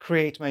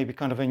create maybe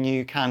kind of a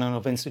new canon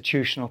of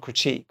institutional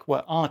critique,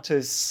 where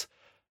artists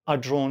are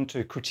drawn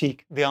to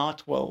critique the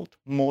art world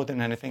more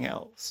than anything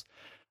else.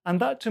 And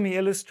that, to me,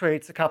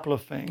 illustrates a couple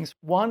of things.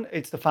 One,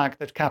 it's the fact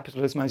that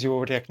capitalism, as you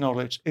already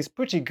acknowledged, is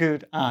pretty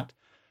good at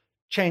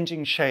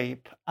changing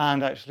shape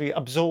and actually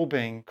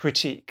absorbing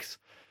critiques.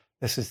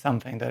 This is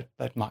something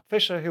that Mark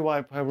Fisher, who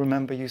I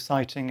remember you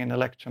citing in a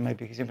lecture,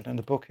 maybe he's even in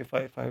the book, if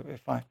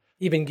I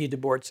Even Guy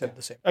Debord said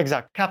the same.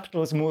 Exactly.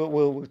 Capitalism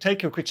will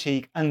take your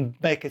critique and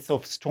make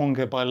itself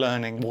stronger by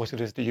learning what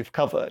it is that you've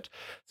covered.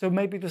 So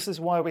maybe this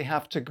is why we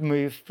have to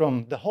move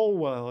from the whole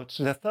world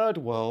to the third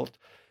world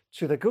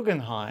to the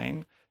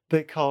Guggenheim,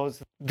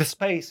 because the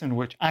space in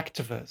which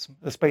activism,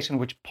 the space in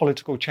which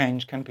political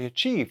change can be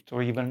achieved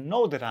or even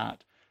nodded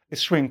at,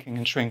 is shrinking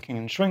and shrinking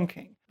and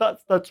shrinking.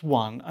 That's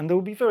one. And it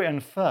would be very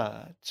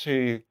unfair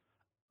to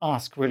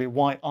ask really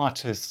why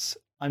artists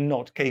are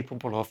not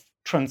capable of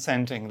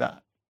transcending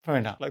that. Fair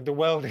enough. Like the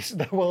world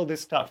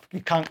is tough.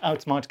 You can't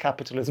outsmart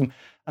capitalism.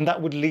 And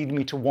that would lead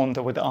me to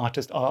wonder whether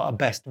artists are our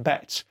best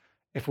bet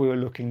if we were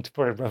looking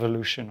for a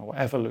revolution or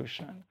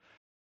evolution.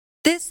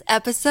 This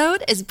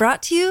episode is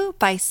brought to you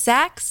by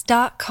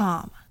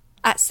Saks.com.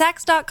 At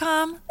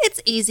Saks.com,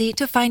 it's easy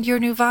to find your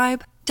new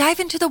vibe.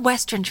 Dive into the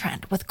Western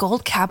trend with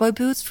gold cowboy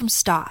boots from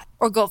Stott,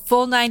 or go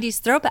full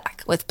 90s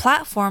throwback with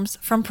platforms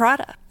from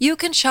Prada. You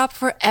can shop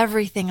for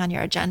everything on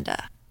your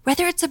agenda,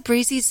 whether it's a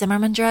breezy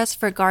Zimmermann dress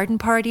for a garden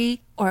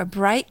party or a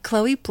bright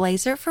Chloe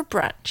blazer for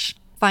brunch.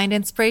 Find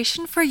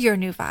inspiration for your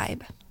new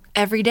vibe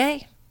every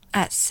day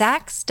at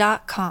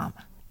Saks.com.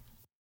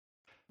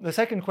 The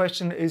second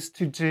question is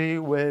to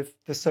do with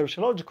the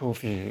sociological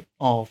view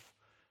of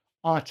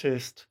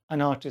artists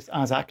and artists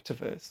as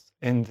activists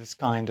in this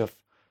kind of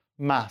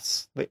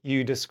mass that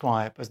you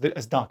describe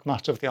as dark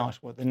matter of the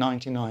art world, the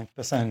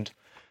 99%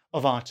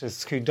 of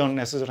artists who don't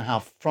necessarily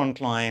have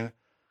frontline,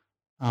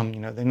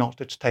 they're not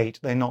at Tate,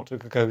 they're not at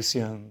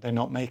Gagosian, they're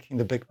not making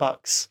the big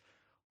bucks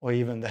or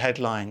even the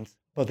headlines,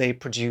 but they're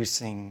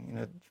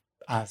producing,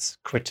 as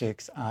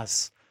critics,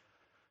 as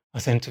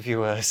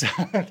interviewers,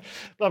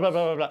 blah, blah, blah,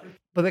 blah, blah.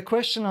 But the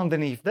question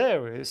underneath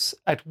there is,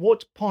 at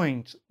what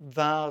point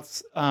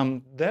does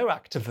their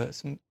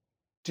activism,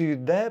 do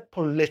their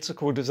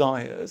political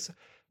desires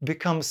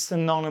become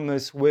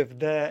synonymous with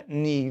their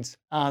needs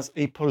as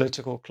a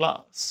political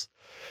class?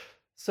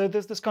 So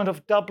there's this kind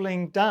of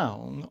doubling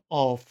down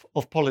of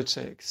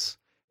politics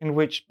in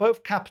which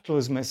both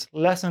capitalism is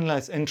less and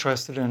less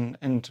interested in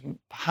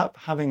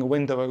having a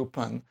window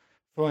open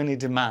for any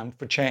demand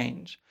for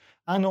change,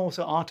 and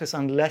also artists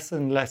are less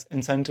and less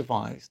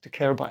incentivized to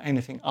care about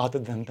anything other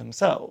than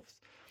themselves.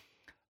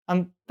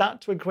 And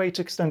that, to a great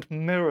extent,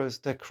 mirrors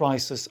the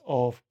crisis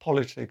of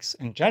politics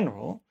in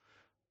general.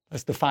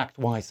 That's the fact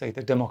why, say,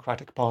 the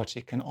Democratic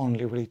Party can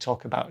only really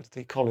talk about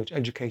the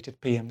college-educated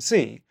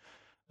PMC,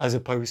 as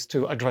opposed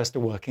to address the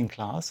working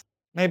class.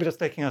 Maybe that's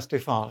taking us too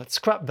far. Let's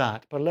scrap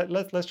that, but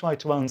let's try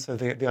to answer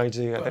the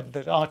idea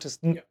that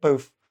artists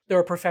both...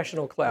 They're a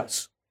professional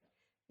class.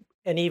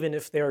 And even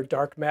if they're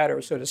dark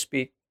matter, so to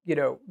speak,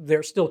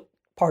 they're still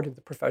part of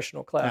the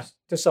professional class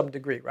to some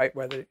degree, right?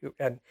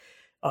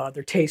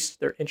 Their tastes,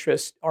 their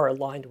interests are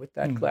aligned with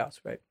that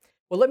class, right?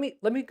 Well,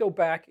 let me go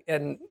back,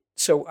 and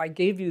so I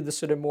gave you the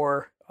sort of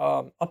more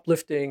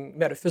uplifting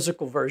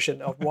metaphysical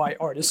version of why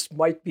artists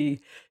might be,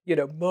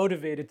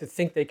 motivated to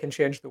think they can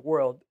change the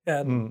world,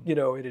 and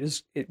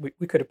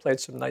we could have played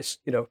some nice,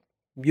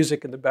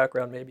 music in the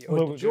background, maybe.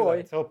 We'll joy.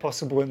 It's all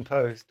possible in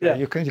post. Yeah,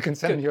 you can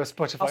send me your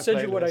Spotify. I'll send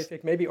playlist. You what I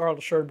think. Maybe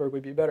Arnold Schoenberg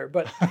would be better,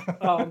 but.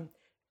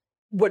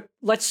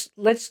 Let's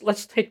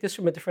take this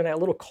from a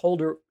little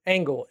colder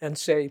angle and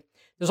say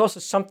there's also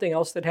something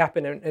else that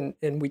happened,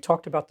 and we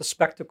talked about the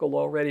spectacle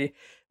already.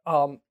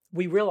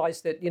 We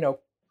realized that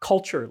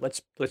culture,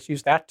 let's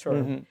use that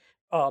term,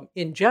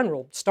 in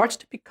general, starts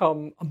to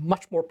become a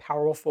much more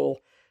powerful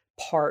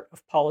part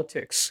of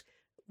politics,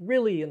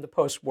 really in the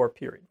post-war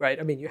period, right?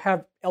 I mean, you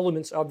have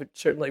elements of it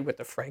certainly with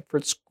the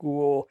Frankfurt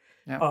School.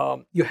 Yeah.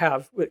 You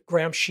have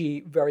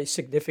Gramsci very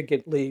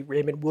significantly,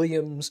 Raymond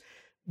Williams.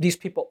 These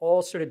people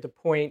all started to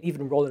point,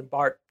 even Roland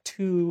Barthes,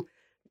 to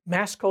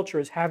mass culture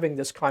as having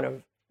this kind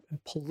of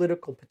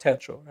political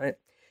potential, right?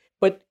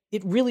 But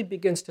it really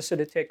begins to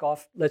sort of take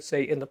off, let's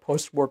say, in the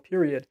post-war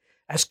period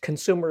as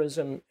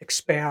consumerism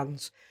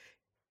expands.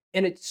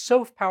 And it's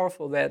so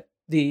powerful that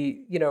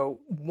the,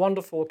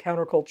 wonderful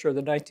counterculture of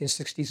the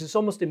 1960s is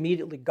almost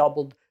immediately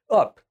gobbled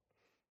up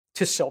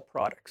to sell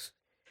products.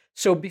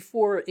 So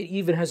before it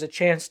even has a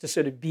chance to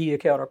sort of be a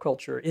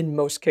counterculture in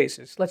most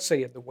cases, let's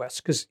say in the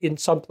West, because in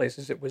some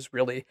places it was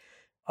really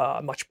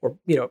a much more,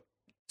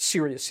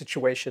 serious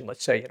situation,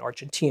 let's say in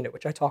Argentina,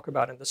 which I talk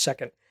about in the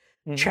second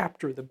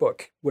chapter of the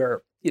book,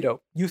 where,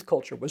 youth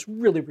culture was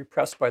really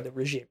repressed by the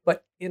regime.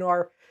 But in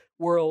our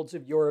worlds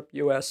of Europe,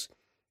 US,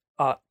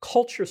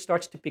 culture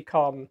starts to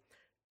become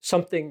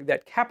something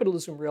that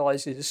capitalism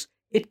realizes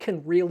it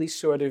can really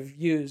sort of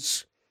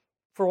use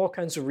for all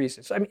kinds of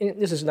reasons. I mean,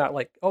 this is not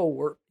like,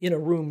 we're in a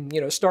room,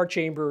 star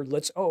chamber,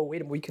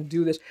 we can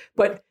do this.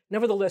 But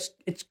nevertheless,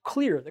 it's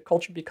clear that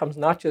culture becomes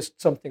not just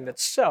something that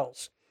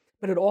sells,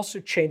 but it also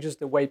changes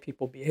the way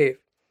people behave.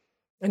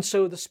 And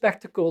so the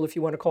spectacle, if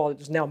you want to call it,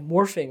 is now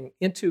morphing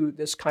into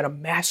this kind of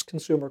mass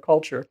consumer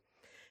culture.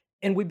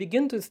 And we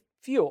begin to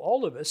feel,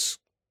 all of us,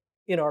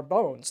 in our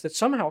bones, that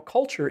somehow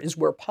culture is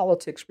where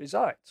politics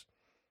resides.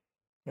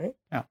 Right?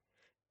 Yeah.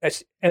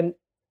 And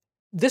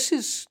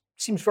this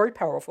seems very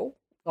powerful.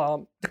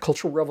 The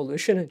Cultural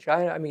Revolution in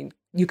China, I mean,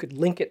 you could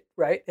link it,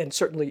 right? And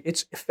certainly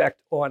its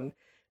effect on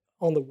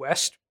the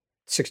West,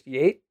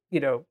 1968,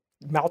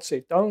 Mao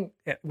Zedong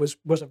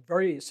was a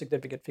very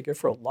significant figure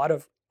for a lot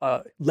of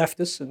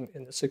leftists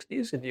in the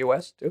 60s in the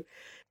US too.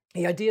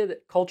 The idea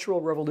that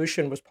cultural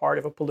revolution was part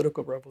of a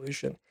political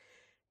revolution,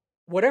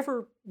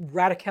 whatever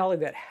radicality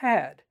that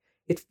had,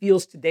 it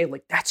feels today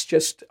like that's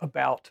just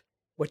about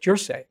what you're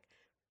saying.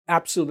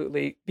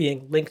 Absolutely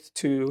being linked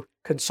to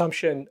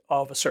consumption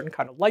of a certain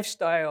kind of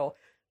lifestyle,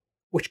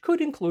 which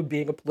could include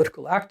being a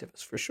political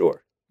activist for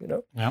sure,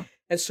 Yeah.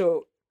 And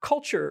so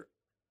culture,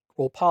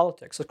 or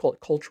politics, let's call it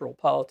cultural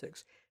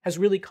politics, has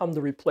really come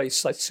to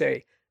replace, let's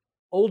say,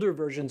 older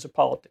versions of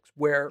politics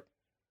where,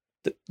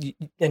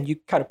 and you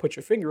kind of put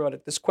your finger on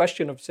it, this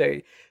question of,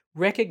 say,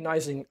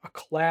 recognizing a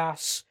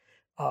class,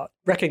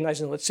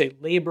 recognizing, let's say,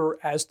 labor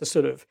as the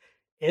sort of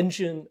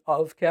engine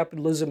of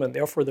capitalism, and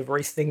therefore the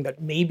very thing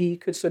that maybe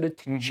could sort of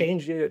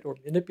change it or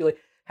manipulate,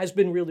 has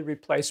been really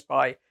replaced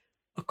by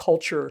a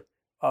culture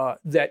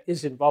that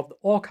is involved in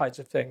all kinds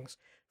of things,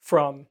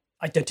 from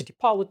identity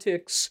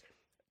politics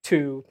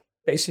to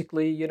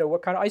basically,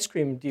 what kind of ice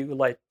cream do you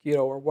like,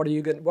 or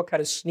what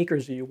kind of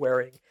sneakers are you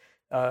wearing?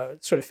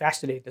 Sort of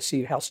fascinating to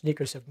see how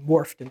sneakers have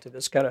morphed into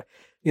this kind of,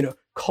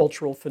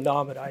 cultural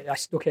phenomena. I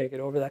still can't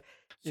get over that.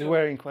 You're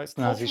wearing quite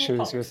snazzy shoes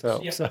politics,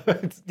 yourself. yeah. So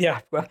Yeah,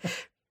 well,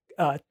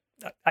 I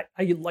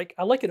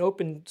like an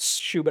open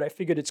shoe, but I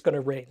figured it's going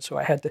to rain, so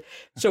I had to.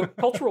 So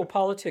cultural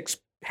politics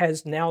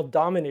has now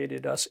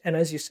dominated us, and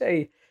as you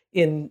say,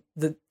 in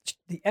the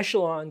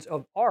echelons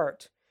of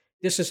art,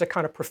 this is a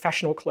kind of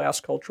professional class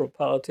cultural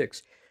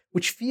politics,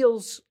 which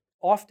feels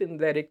often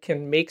that it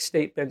can make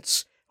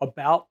statements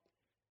about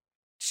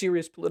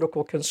serious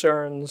political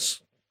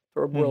concerns,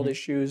 third world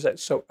issues.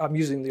 So I'm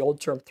using the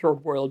old term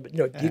third world, but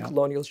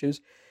decolonial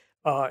issues.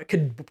 It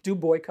could do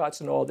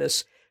boycotts and all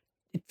this.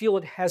 I feel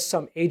it has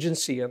some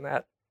agency in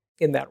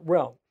that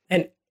realm.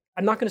 And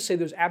I'm not going to say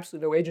there's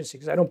absolutely no agency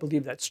because I don't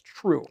believe that's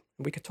true.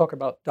 We could talk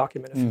about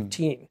Document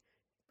 15,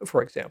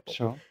 for example.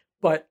 Sure.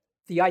 But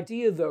the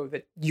idea, though,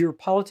 that your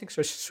politics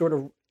are sort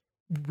of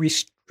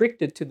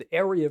restricted to the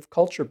area of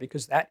culture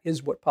because that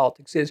is what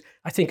politics is,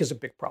 I think is a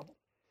big problem.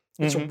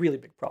 It's a really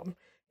big problem.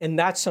 And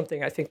that's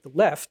something I think the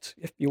left,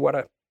 if you want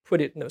to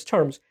put it in those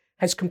terms,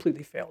 has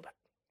completely failed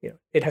at.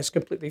 It has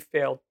completely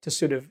failed to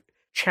sort of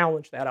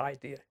challenge that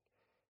idea.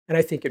 And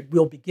I think it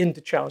will begin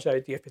to challenge that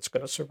idea if it's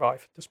going to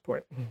survive at this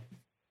point.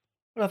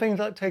 Well, I think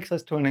that takes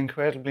us to an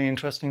incredibly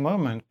interesting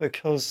moment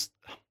because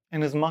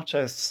in as much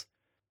as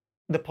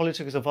the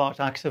politics of art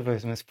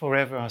activism is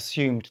forever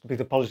assumed to be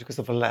the politics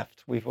of the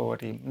left, we've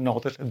already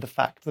nodded at the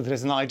fact that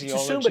there's an ideology.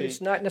 It's assumed, but it's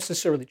not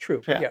necessarily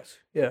true. Yeah. Yes,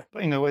 yeah.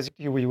 But, as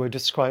you were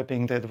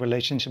describing the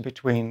relationship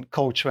between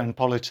culture and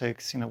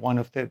politics, one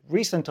of the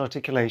recent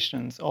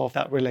articulations of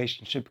that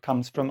relationship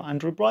comes from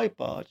Andrew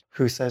Breitbart,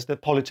 who says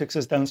that politics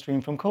is downstream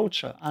from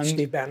culture. And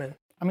Steve Bannon.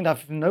 I mean,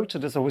 I've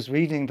noted as I was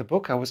reading the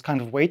book, I was kind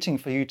of waiting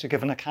for you to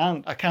give an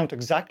account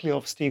exactly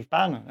of Steve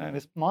Bannon. And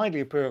it's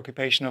mildly a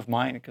preoccupation of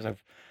mine because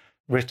I've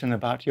written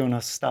about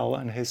Jonas Stahl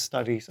and his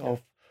studies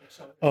of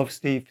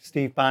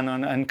Steve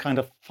Bannon and kind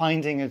of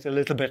finding it a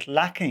little bit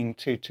lacking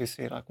to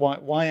see like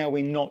why are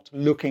we not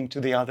looking to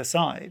the other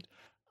side?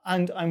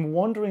 And I'm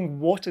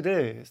wondering what it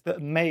is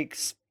that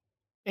makes,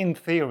 in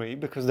theory,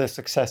 because their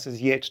success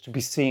is yet to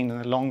be seen in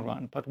the long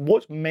run, but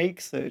what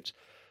makes it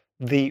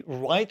the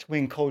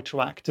right-wing culture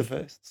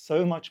activists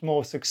so much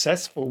more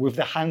successful with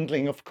the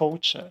handling of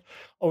culture,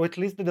 or at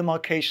least the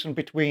demarcation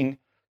between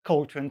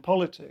culture and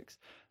politics?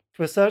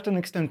 To a certain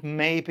extent,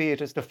 maybe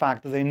it is the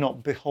fact that they're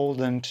not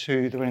beholden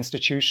to their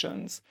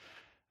institutions.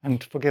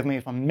 And forgive me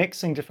if I'm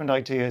mixing different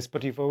ideas,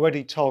 but you've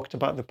already talked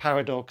about the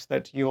paradox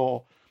that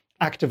your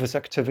activist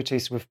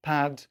activities with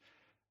PAD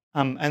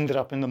ended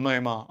up in the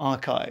MoMA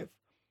archive.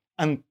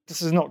 And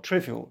this is not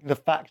trivial. The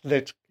fact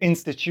that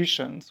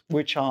institutions,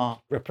 which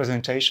are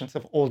representations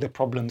of all the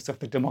problems of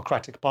the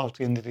Democratic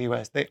Party in the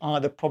US, they are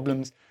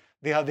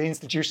the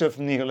institution of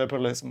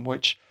neoliberalism,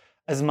 which,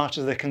 as much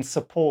as they can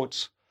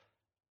support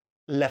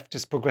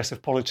leftist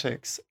progressive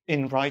politics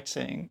in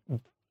writing,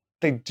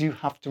 they do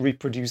have to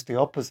reproduce the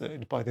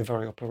opposite by their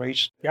very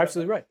operation. You're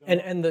absolutely right.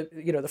 And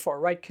the far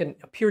right can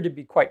appear to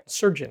be quite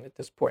insurgent at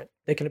this point.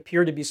 They can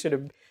appear to be sort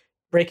of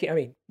breaking. I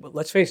mean,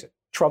 let's face it,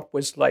 Trump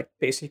was like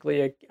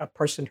basically a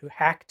person who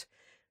hacked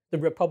the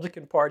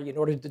Republican Party in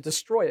order to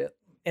destroy it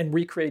and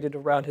recreate it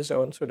around his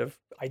own sort of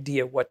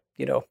idea of what,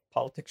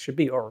 politics should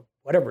be or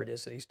whatever it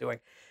is that he's doing.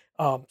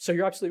 So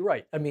you're absolutely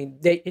right. I mean,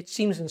 it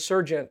seems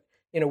insurgent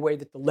in a way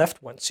that the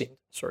left once seemed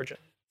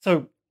insurgent.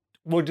 So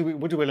what do we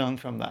learn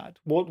from that?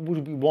 What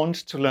would we want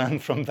to learn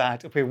from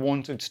that if we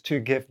wanted to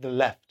give the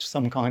left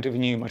some kind of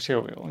new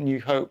material,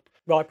 new hope?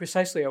 Well,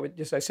 precisely,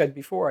 as I said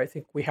before, I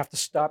think we have to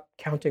stop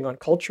counting on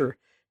culture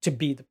to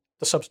be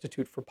the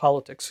substitute for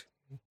politics.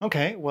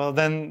 Okay, well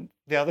then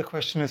the other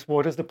question is,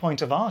 what is the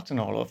point of art in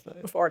all of this?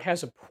 If art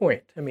has a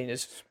point,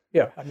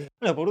 No,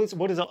 but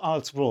what is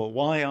art's role?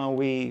 Why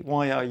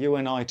are you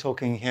and I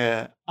talking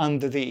here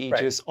under the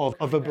aegis of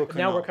a book?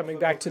 Now we're coming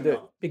back to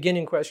the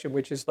beginning question,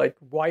 which is like,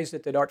 why is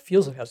it that art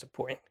feels it has a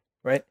point,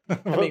 right?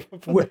 I mean,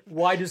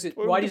 why does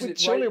it?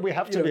 Surely we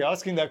have to be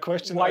asking that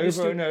question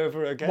over and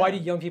over again. Why do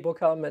young people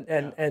come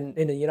and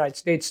in the United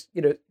States,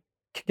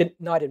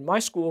 not in my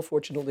school,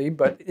 fortunately,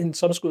 but in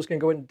some schools can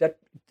go in debt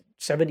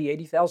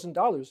 $70,000,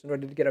 $80,000 in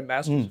order to get a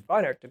master's of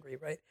fine art degree,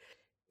 right?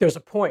 There's a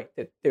point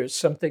that there's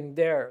something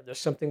there. There's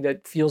something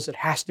that feels it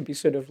has to be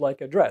sort of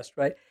like addressed,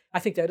 right? I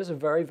think that is a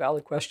very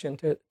valid question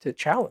to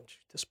challenge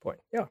at this point.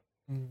 Yeah.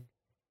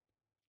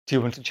 Do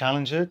you want to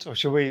challenge it, or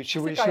should we?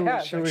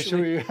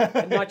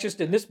 And not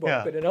just in this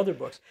book, but in other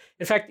books.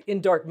 In fact,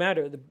 in Dark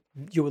Matter,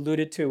 you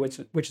alluded to,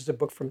 which is a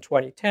book from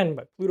 2010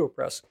 by Pluto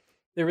Press,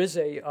 there is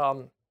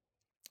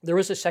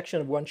a section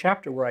of one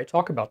chapter where I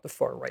talk about the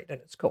far right and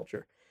its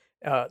culture,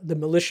 the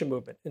militia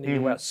movement in the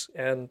U.S.,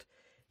 and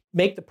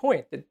make the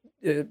point that,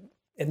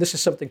 and this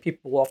is something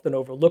people often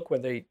overlook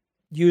when they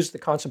use the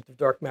concept of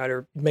dark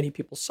matter. Many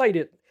people cite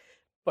it,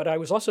 but I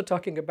was also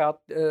talking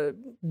about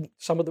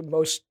some of the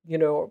most,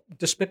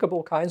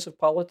 despicable kinds of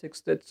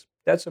politics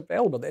that's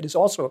available. That is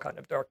also a kind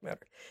of dark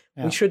matter.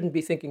 Yeah. We shouldn't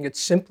be thinking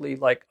it's simply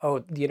like,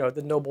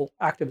 the noble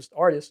activist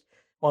artist.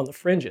 on the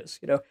fringes.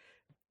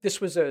 This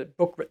was a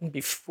book written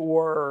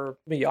before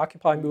the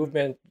Occupy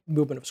movement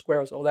of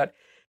squares, all that.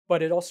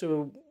 But it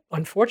also,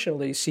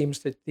 unfortunately, seems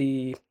that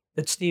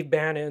that Steve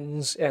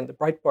Bannon's and the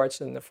Breitbarts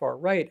and the far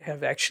right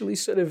have actually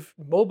sort of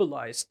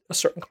mobilized a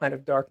certain kind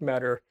of dark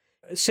matter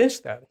since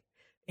then.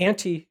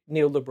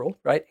 Anti-neoliberal,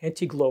 right?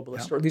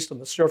 Anti-globalist, or at least on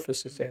the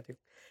surface, it's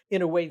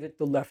in a way that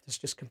the left has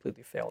just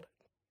completely failed.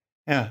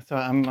 Yeah, so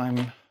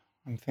I'm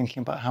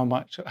thinking about how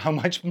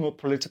much more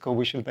political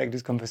we should make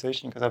this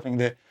conversation, because I think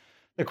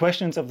the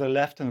questions of the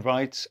left and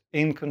right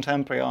in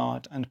contemporary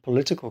art and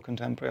political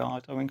contemporary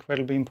art are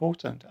incredibly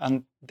important,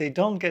 and they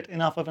don't get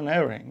enough of an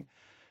airing.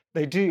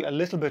 They do a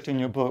little bit in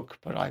your book,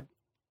 but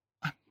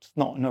it's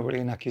not really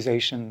an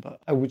accusation, but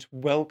I would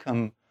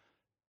welcome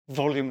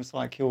volumes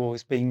like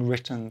yours being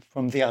written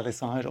from the other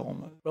side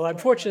almost. Well,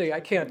 unfortunately, I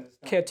can't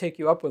take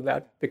you up with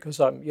that because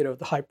I'm, the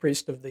high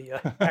priest of the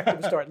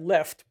activist art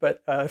left.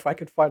 But if I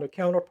could find a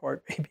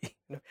counterpart, maybe.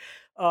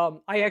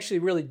 I actually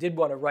really did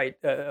want to write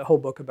a whole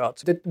book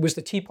about. It was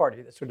the Tea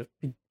Party that sort of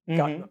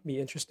got me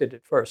interested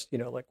at first.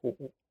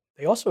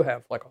 They also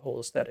have like a whole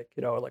aesthetic.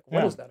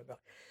 What is that about?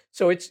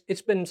 So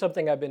it's been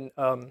something I've been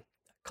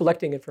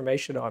collecting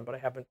information on, but I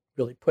haven't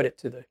really put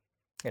it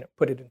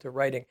into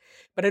writing.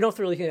 But I don't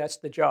really think that's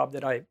the job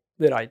that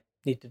I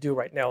need to do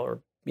right now, or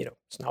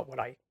it's not what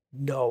I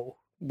know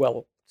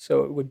well.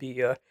 So it would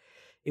be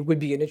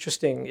an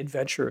interesting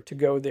adventure to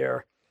go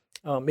there.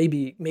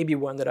 Maybe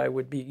one that I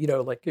would be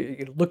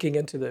looking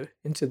into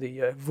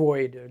the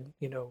void, and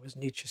as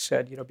Nietzsche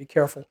said, be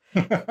careful.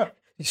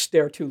 You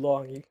stare too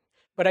long.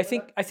 But I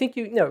think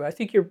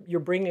you're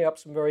bringing up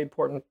some very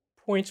important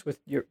points with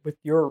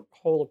your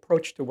whole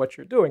approach to what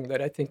you're doing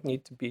that I think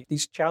need to be,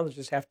 these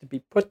challenges have to be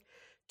put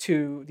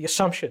to the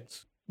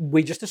assumptions.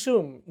 We just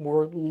assume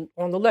we're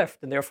on the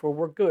left and therefore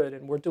we're good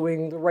and we're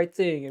doing the right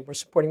thing and we're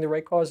supporting the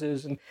right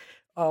causes. And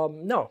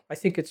no, I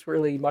think it's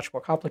really much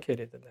more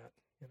complicated than that.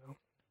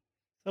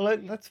 So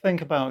let's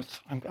think about.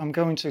 I'm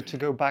going to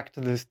go back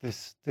to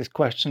this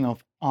question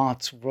of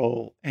art's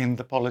role in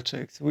the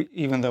politics.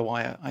 Even though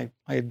I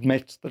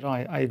admit that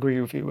I agree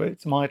with you,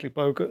 it's mildly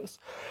bogus,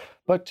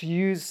 but to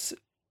use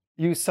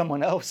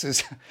someone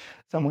else's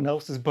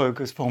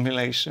bogus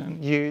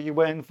formulation. You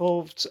were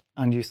involved,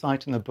 and you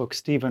cite in the book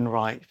Stephen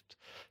Wright,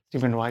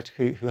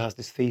 who has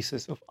this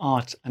thesis of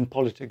art and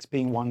politics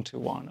being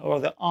one-to-one, or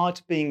the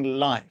art being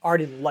life.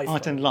 Art in life.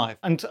 Art and life.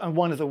 And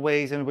one of the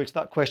ways in which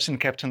that question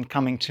kept on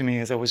coming to me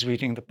as I was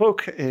reading the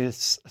book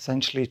is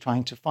essentially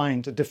trying to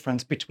find a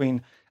difference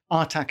between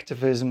art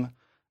activism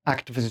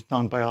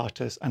done by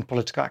artists, and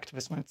political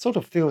activism. It sort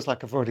of feels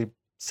like I've already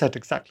said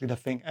exactly the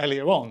thing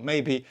earlier on.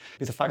 Maybe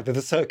the fact that the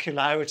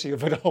circularity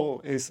of it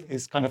all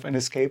is kind of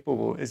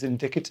inescapable is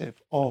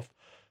indicative of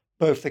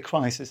both the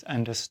crisis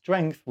and the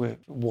strength with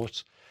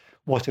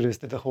what it is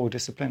that the whole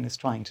discipline is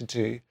trying to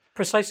do.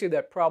 Precisely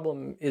that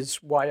problem is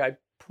why I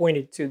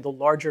pointed to the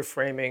larger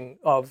framing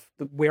of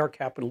where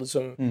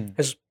capitalism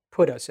has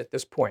put us at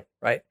this point,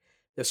 right?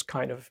 This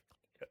kind of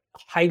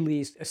highly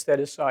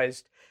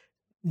aestheticized,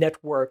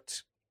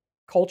 networked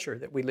culture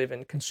that we live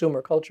in,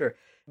 consumer culture.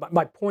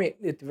 My point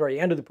at the very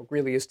end of the book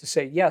really is to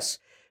say, yes,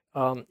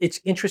 it's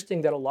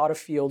interesting that a lot of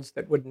fields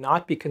that would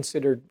not be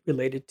considered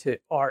related to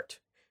art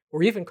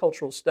or even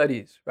cultural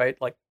studies, right,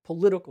 like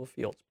political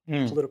fields,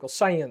 political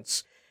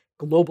science,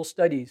 global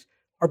studies,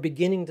 are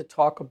beginning to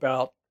talk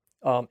about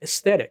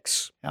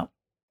aesthetics,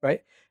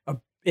 right,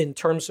 in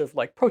terms of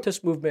like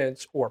protest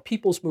movements or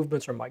people's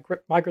movements or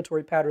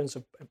migratory patterns.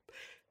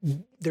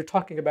 They're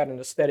talking about an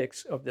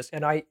aesthetics of this.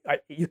 And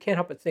you can't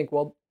help but think,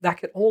 well, that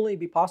could only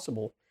be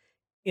possible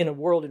in a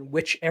world in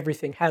which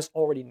everything has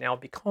already now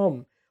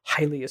become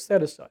highly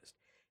aestheticized.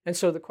 And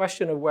so the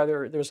question of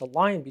whether there's a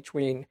line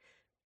between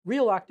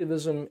real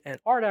activism and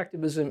art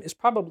activism is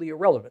probably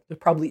irrelevant. There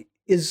probably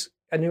is,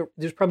 and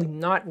there's probably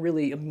not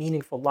really a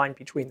meaningful line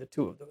between the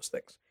two of those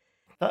things.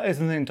 That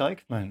is an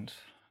indictment.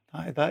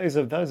 That is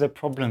a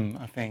problem,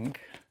 I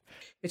think.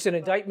 It's an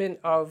indictment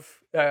of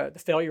the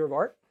failure of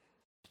art.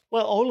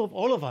 Well,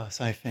 all of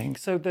us, I think.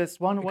 So there's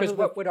one. Because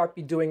what would art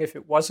be doing if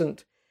it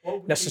wasn't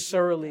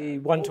necessarily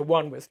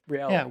one-to-one with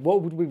reality? Yeah,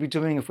 what would we be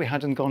doing if we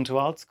hadn't gone to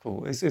art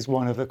school is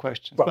one of the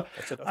questions. Well,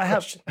 that's another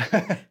question.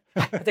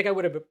 I think I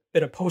would have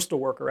been a postal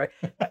worker, right?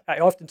 I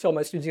often tell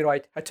my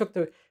students, I took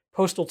the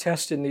postal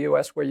test in the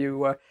U.S. where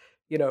you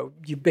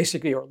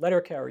basically are a letter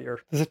carrier.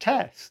 There's a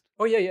test.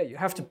 Oh yeah. You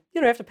have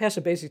to pass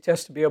a basic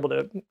test to be able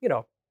to,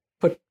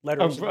 put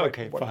letters. Oh,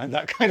 okay, fine.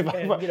 That kind of.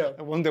 And,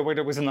 I wonder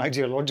whether it was an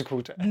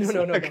ideological test.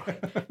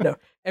 No.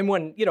 And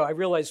when I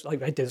realized,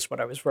 like, I did this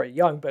when I was very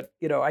young, but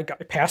I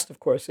passed,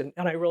 of course, and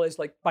I realized,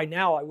 like, by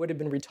now I would have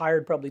been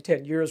retired probably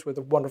 10 years with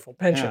a wonderful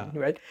pension,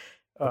 right?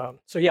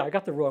 So yeah, I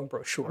got the wrong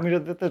brochure. I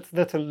mean,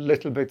 that's a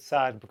little bit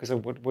sad, because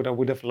what I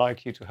would have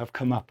liked you to have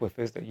come up with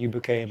is that you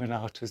became an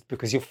artist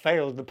because you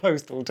failed the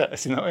postal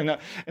test. You know, in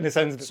a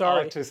sense that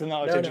Sorry. artists and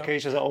art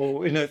educators are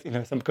all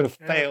some kind of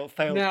failed.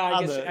 No,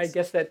 others. I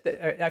guess that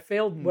I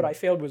failed. What I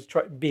failed was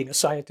being a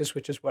scientist,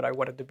 which is what I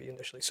wanted to be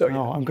initially. So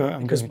No, I'm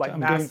going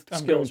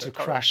to are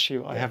crash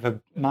you. I have a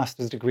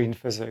master's degree in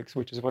physics,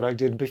 which is what I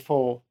did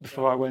before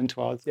I went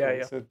to art school.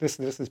 Yeah. So this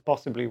is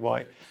possibly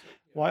why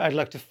I'd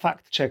like to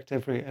fact check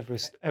every and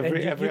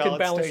every you art can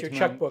balance statement.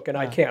 your checkbook, and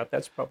I can't.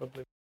 That's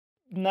probably.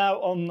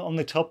 Now, on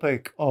the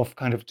topic of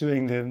kind of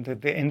doing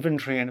the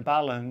inventory and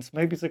balance,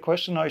 maybe it's a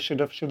question I should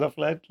have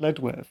led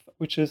with,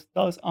 which is,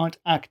 does art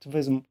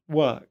activism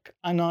work?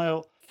 And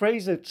I'll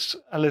phrase it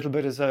a little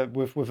bit as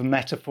with a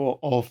metaphor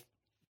of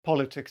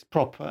politics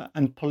proper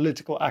and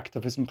political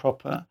activism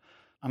proper.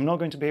 I'm not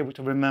going to be able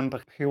to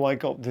remember who I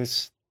got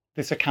this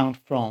account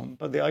from,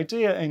 but the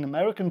idea in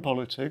American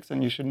politics,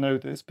 and you should know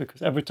this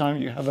because every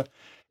time you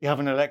have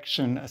an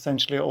election,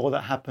 essentially all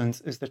that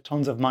happens is that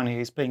tons of money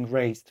is being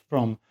raised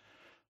from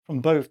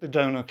both the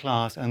donor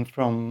class and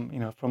from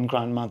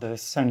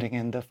grandmothers sending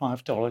in the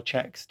 $5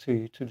 checks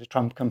to the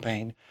Trump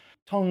campaign.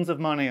 Tons of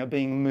money are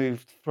being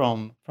moved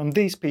from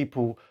these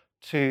people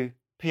to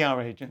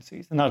PR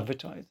agencies and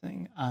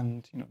advertising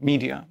and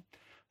media,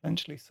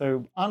 essentially.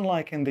 So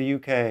unlike in the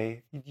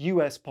UK,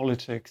 US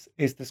politics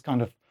is this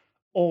kind of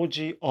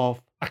orgy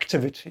of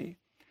activity,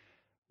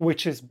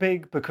 which is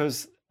big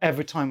because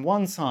every time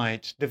one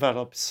side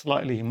develops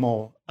slightly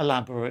more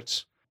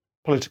elaborate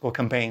political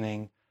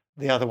campaigning,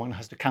 the other one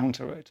has to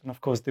counter it. And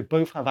of course, they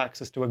both have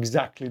access to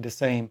exactly the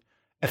same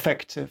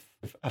effective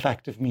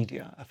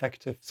media,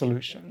 effective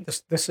solution.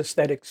 This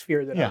aesthetic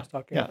sphere that I was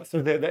talking about.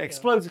 So they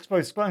explode,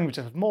 which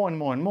have more and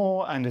more and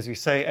more. And as you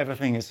say,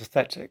 everything is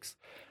aesthetics.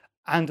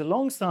 And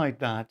alongside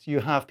that,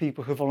 you have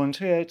people who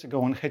volunteer to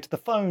go and hit the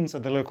phones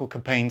at the local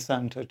campaign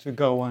center, to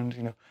go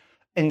and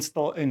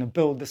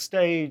build the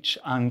stage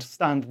and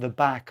stand at the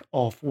back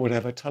of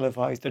whatever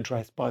televised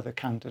address by the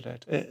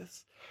candidate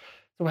is.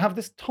 So we have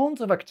this tons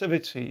of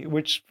activity,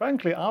 which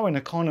frankly are an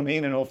economy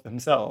in and of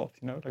themselves.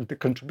 Like the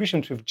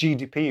contribution to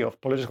GDP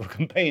of political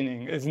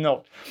campaigning is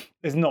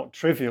not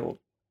trivial.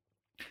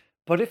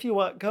 But if you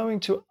are going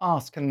to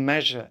ask and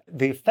measure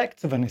the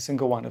effects of any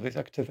single one of these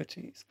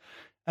activities,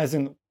 as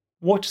in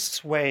what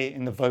sway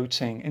in the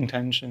voting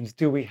intentions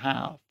do we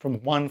have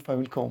from one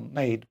phone call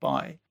made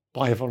by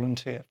a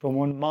volunteer, from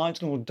one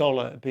marginal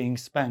dollar being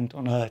spent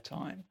on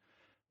airtime?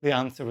 The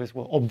answer is,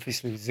 well,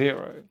 obviously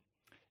zero.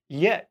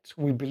 Yet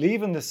we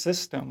believe in the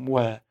system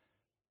where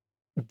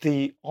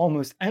the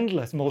almost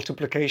endless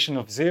multiplication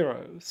of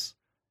zeros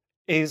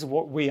is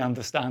what we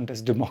understand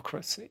as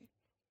democracy.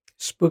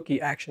 Spooky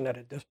action at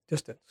a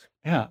distance.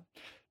 Yeah.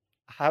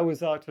 How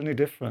is art any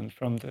different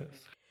from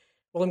this?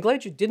 Well, I'm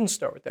glad you didn't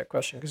start with that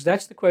question, because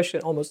that's the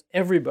question almost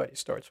everybody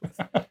starts with.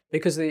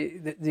 Because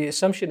the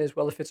assumption is,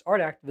 well, if it's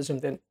art activism,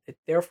 then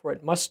therefore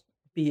it must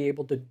be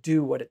able to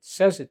do what it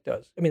says it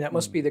does. I mean, that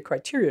must be the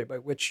criteria by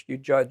which you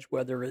judge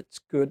whether it's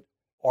good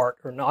art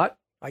or not,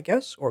 I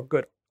guess, or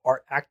good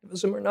art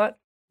activism or not.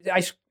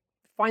 I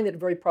find it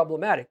very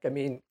problematic. I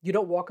mean, you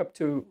don't walk up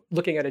to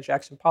looking at a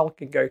Jackson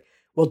Pollock and go,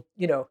 well,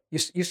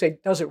 you say,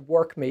 does it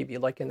work maybe,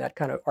 like in that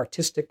kind of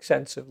artistic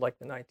sense of like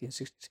the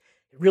 1960s?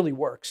 It really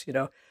works,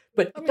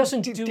 but it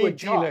doesn't do a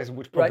job. Dealers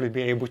would probably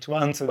be able to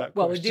answer that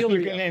question. A dealer,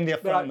 in the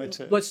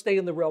affirmative. Let's stay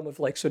in the realm of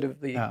like sort of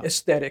the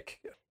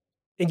aesthetic.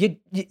 And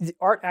the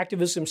art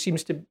activism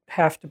seems to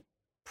have to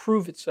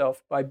prove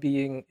itself by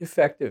being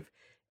effective,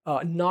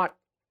 not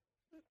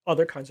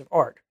other kinds of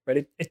art,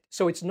 right?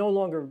 So it's no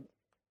longer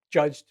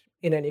judged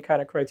in any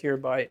kind of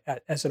criteria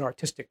as an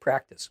artistic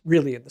practice,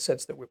 really, in the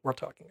sense that we're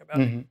talking about,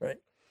 right?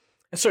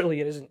 And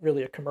certainly it isn't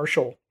really a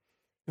commercial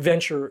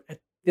venture at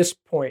this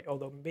point,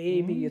 although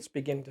maybe it's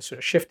beginning to sort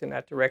of shift in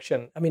that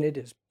direction. I mean, it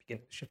is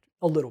beginning to shift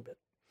a little bit.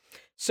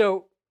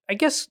 So I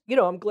guess,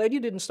 I'm glad you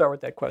didn't start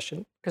with that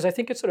question, because I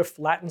think it sort of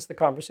flattens the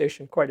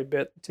conversation quite a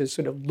bit to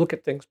sort of look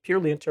at things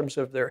purely in terms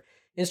of their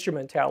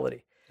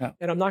instrumentality. Yeah.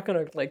 And I'm not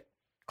going to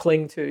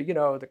cling to,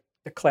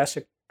 the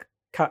classic,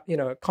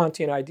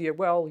 Kantian idea.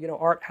 Well,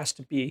 art has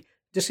to be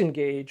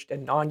disengaged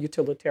and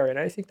non-utilitarian.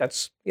 And I think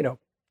that's,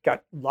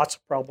 got lots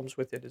of problems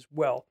with it as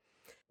well.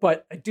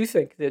 But I do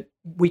think that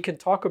we can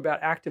talk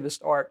about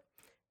activist art.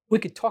 We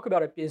could talk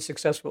about it being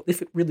successful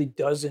if it really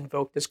does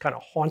invoke this kind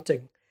of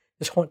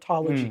this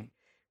hauntology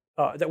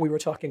that we were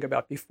talking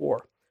about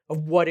before,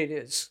 of what it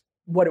is,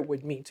 what it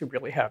would mean to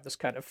really have this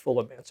kind of full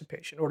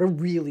emancipation, or to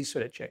really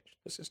sort of change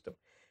the system.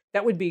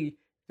 That would be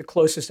the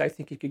closest I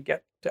think you could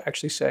get to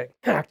actually saying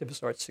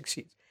activist art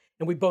succeeds.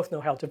 And we both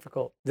know how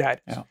difficult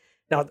that is. Yeah.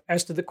 Now,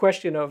 as to the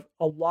question of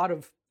a lot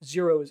of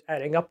zeros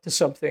adding up to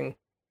something,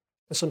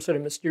 some sort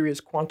of mysterious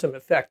quantum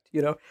effect,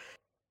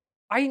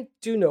 I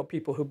do know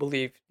people who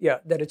believe,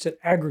 that it's an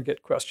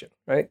aggregate question,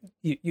 right?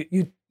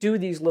 You do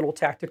these little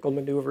tactical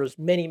maneuvers,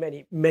 many,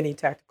 many, many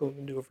tactical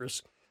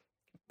maneuvers,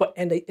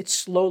 and it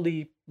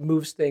slowly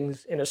moves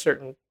things in a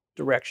certain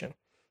direction.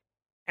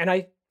 And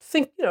I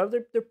think,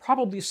 there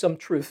probably some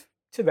truth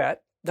to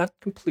that, not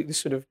completely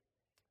sort of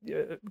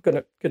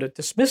going to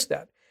dismiss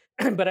that.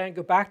 But I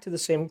go back to the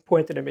same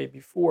point that I made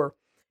before,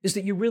 is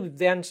that you really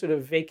then sort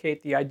of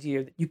vacate the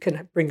idea that you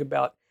can bring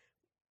about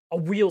a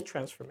real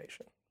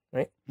transformation,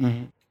 right?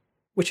 Mm-hmm.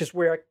 Which is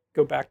where I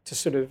go back to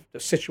sort of the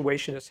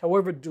situation is,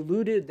 however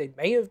diluted they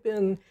may have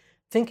been,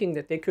 thinking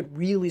that they could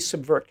really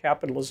subvert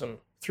capitalism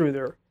through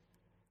their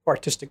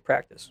artistic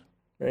practice,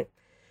 right?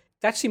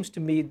 That seems to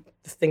me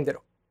the thing that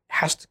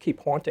has to keep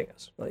haunting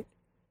us. Like,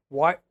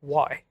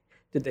 why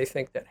did they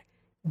think that?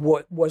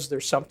 What was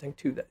there something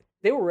to that?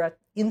 They were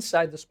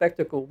inside the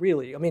spectacle,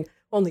 really. I mean,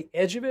 on the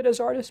edge of it as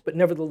artists, but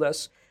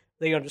nevertheless,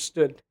 they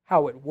understood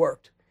how it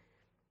worked.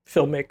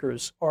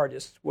 Filmmakers,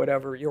 artists,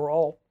 whatever, you're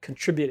all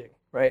contributing,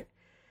 right?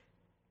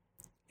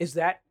 Is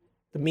that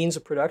the means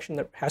of production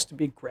that has to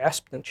be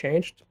grasped and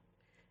changed?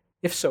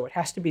 If so, it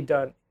has to be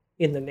done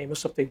in the name of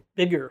something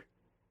bigger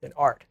than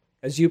art,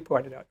 as you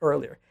pointed out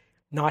earlier,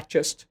 not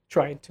just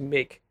trying to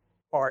make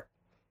art,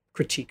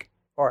 critique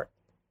art.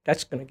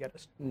 That's going to get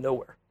us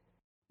nowhere.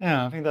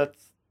 Yeah, I think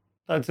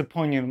that's a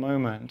poignant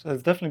moment.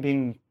 There's definitely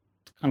been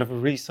kind of a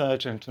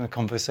resurgence in the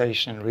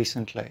conversation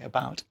recently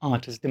about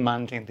artists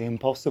demanding the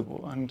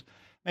impossible, and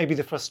maybe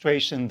the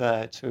frustration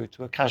there to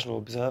a casual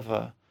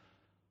observer,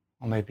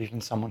 or maybe even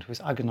someone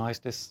who's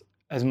agonized this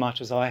as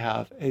much as I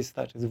have, is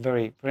that it's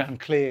very, very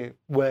unclear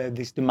where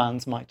these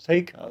demands might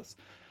take us.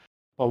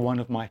 But one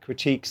of my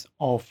critiques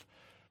of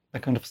the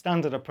kind of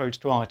standard approach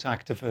to art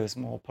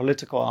activism or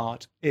political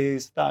art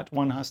is that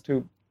one has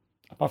to,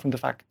 apart from the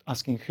fact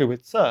asking who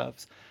it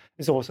serves,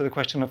 is also the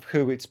question of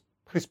who's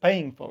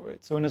paying for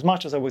it. So in as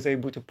much as I was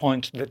able to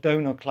point to the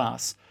donor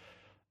class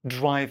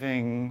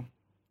driving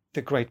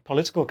the great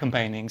political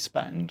campaigning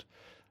spend,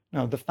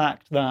 the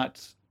fact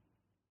that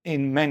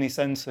in many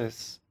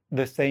senses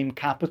the same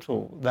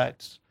capital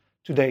that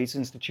today's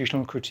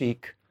institutional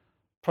critique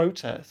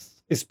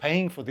protests is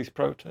paying for these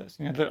protests.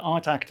 That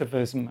art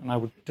activism, and I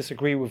would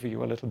disagree with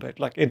you a little bit,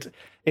 like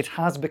it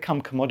has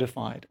become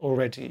commodified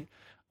already.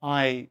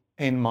 I,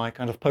 in my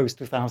kind of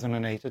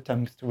post-2008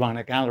 attempts to run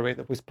a gallery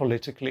that was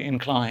politically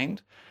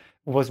inclined,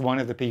 was one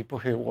of the people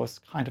who was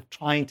kind of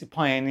trying to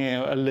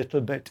pioneer a little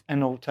bit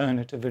an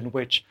alternative in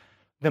which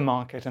the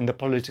market and the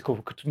political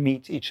could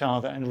meet each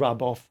other and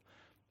rub off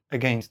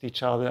against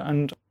each other.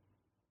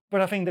 But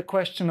I think the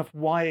question of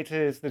why it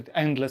is that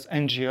endless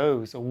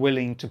NGOs are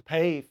willing to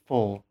pay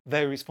for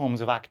various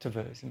forms of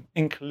activism,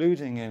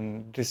 including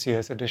in this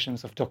year's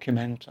editions of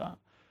Documenta,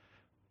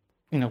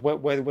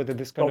 whether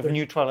this kind of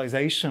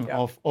neutralization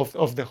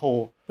of the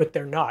whole. But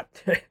they're not.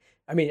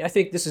 I mean, I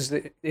think this is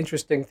the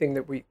interesting thing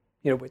that we,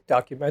 with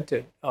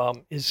Documented,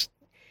 is,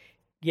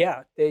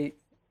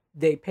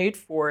 they paid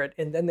for it,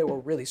 and then they were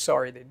really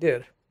sorry they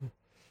did.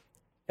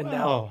 And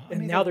now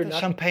they're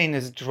not. Champagne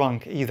is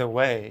drunk either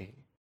way.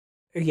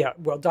 Yeah,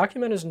 well,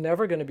 Document is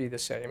never going to be the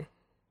same.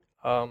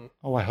 I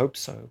hope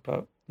so,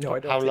 but no, I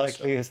don't. How think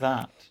likely so. Is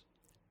that?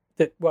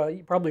 Well,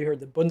 you probably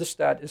heard the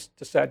Bundesrat has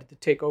decided to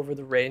take over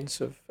the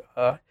reins of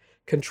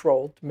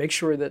control to make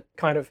sure that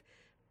kind of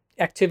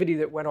activity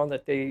that went on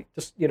that they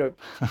just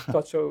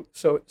thought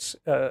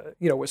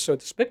was so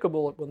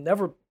despicable it will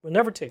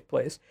never take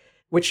place.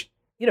 Which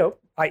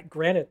I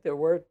granted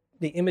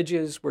the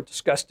images were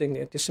disgusting, the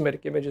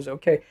anti-Semitic images,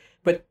 okay,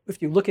 but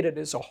if you look at it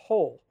as a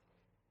whole,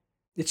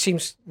 it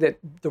seems that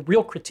the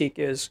real critique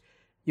is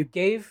you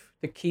gave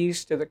the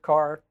keys to the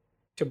car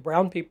to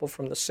brown people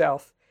from the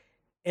South,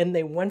 and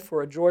they went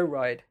for a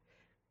joyride,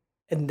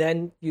 and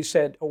then you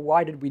said, oh,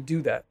 why did we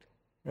do that,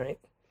 right?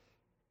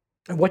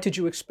 And what did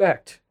you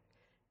expect?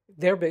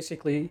 They're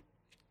basically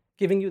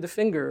giving you the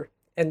finger,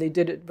 and they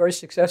did it very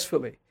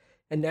successfully.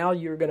 And now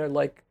you're going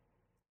to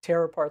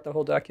tear apart the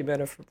whole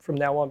document from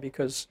now on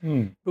because,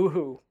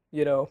 boo-hoo,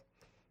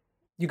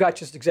 you got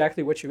just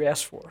exactly what you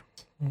asked for.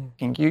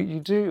 You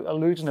do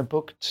allude in a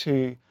book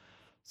to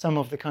some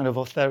of the kind of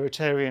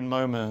authoritarian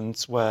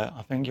moments where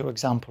I think your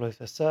example is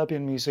the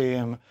Serbian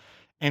Museum,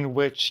 in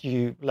which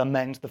you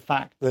lament the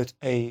fact that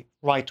a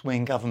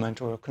right-wing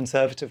government or a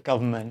conservative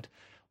government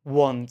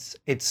wants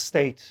its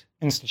state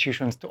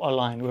institutions to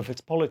align with its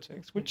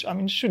politics, which, I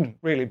mean, shouldn't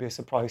really be a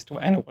surprise to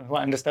anyone who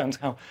understands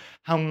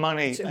how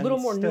money. It's a little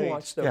more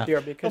nuanced, though, dear,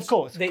 because of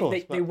course, they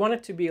want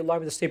it to be aligned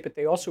with the state, but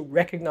they also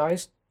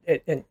recognize,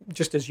 and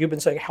just as you've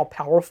been saying, how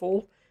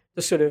powerful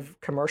the sort of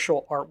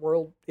commercial art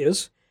world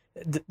is,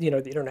 the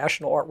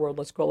international art world,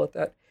 let's call it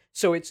that.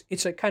 So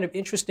it's a kind of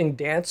interesting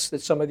dance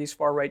that some of these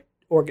far-right,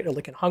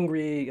 like in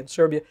Hungary and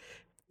Serbia,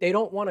 they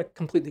don't want to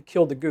completely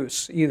kill the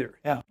goose either.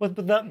 Yeah, but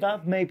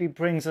that maybe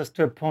brings us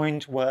to a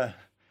point where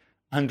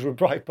Andrew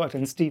Breitbart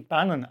and Steve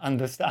Bannon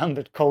understand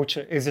that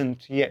culture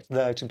isn't yet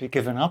there to be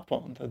given up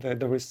on, that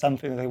there is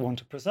something they want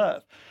to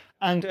preserve.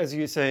 And as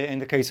you say, in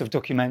the case of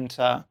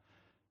Documenta,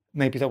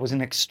 maybe that was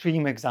an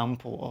extreme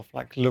example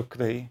of look,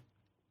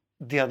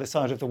 the other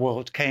side of the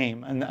world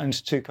came and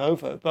took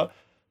over. But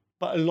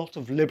a lot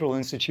of liberal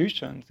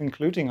institutions,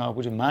 including, I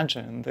would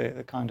imagine,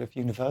 the kind of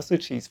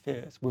university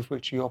spheres with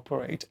which you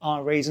operate,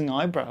 are raising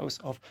eyebrows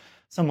of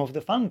some of the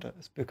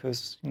funders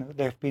because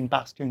they've been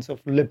bastions of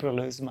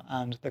liberalism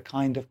and the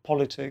kind of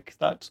politics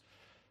that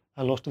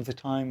a lot of the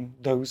time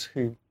those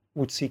who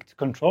would seek to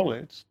control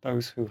it,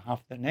 those who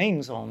have their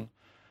names on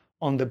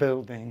the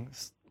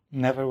buildings,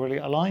 never really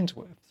aligned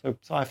with. So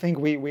I think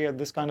we're at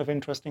this kind of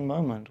interesting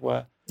moment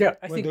where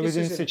I think those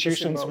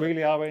institutions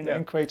really are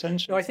in great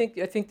tension. No, I think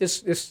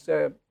this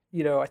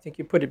I think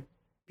you put it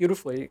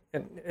beautifully,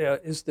 and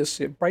is this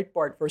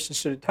Breitbart versus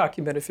sort of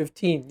Documented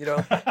 15, this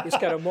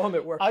kind of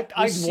moment where I'd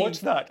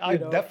watch that.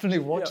 I'd definitely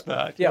watch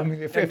that. Yeah. I mean,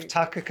 if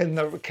Tucker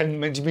can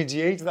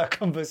mediate that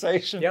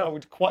conversation, I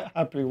would quite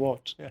happily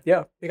watch.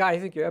 Yeah, I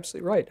think you're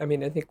absolutely right. I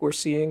mean, I think we're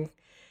seeing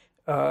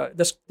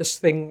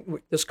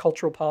this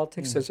cultural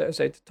politics, as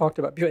I talked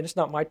about, and it's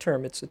not my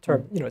term, it's a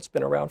term, it's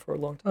been around for a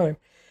long time,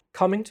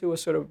 coming to a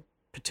sort of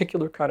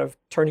particular kind of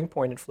turning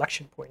point,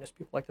 inflection point, as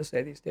people like to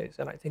say these days.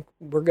 And I think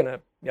we're going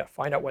to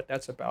find out what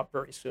that's about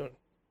very soon.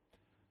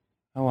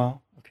 Oh,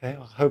 well, okay.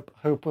 I hope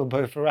we're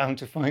both around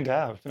to find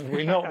out.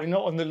 We're not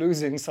on the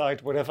losing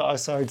side, whatever our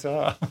sides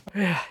are.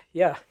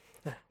 Yeah.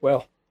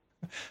 Well.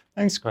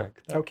 Thanks, Greg.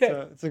 Okay.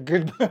 It's a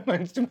good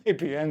moment to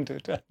maybe end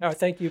it. No,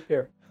 thank you,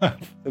 Pierre.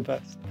 The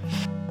best.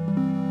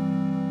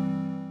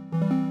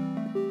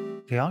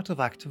 The Art of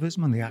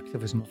Activism and the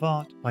Activism of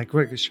Art by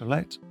Gregor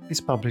Chollet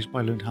is published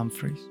by Lund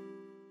Humphreys.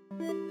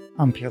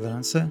 I'm Pierre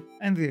Delancey,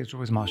 and the editor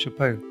was Marshall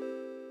Poe.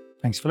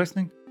 Thanks for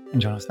listening,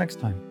 and join us next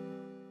time.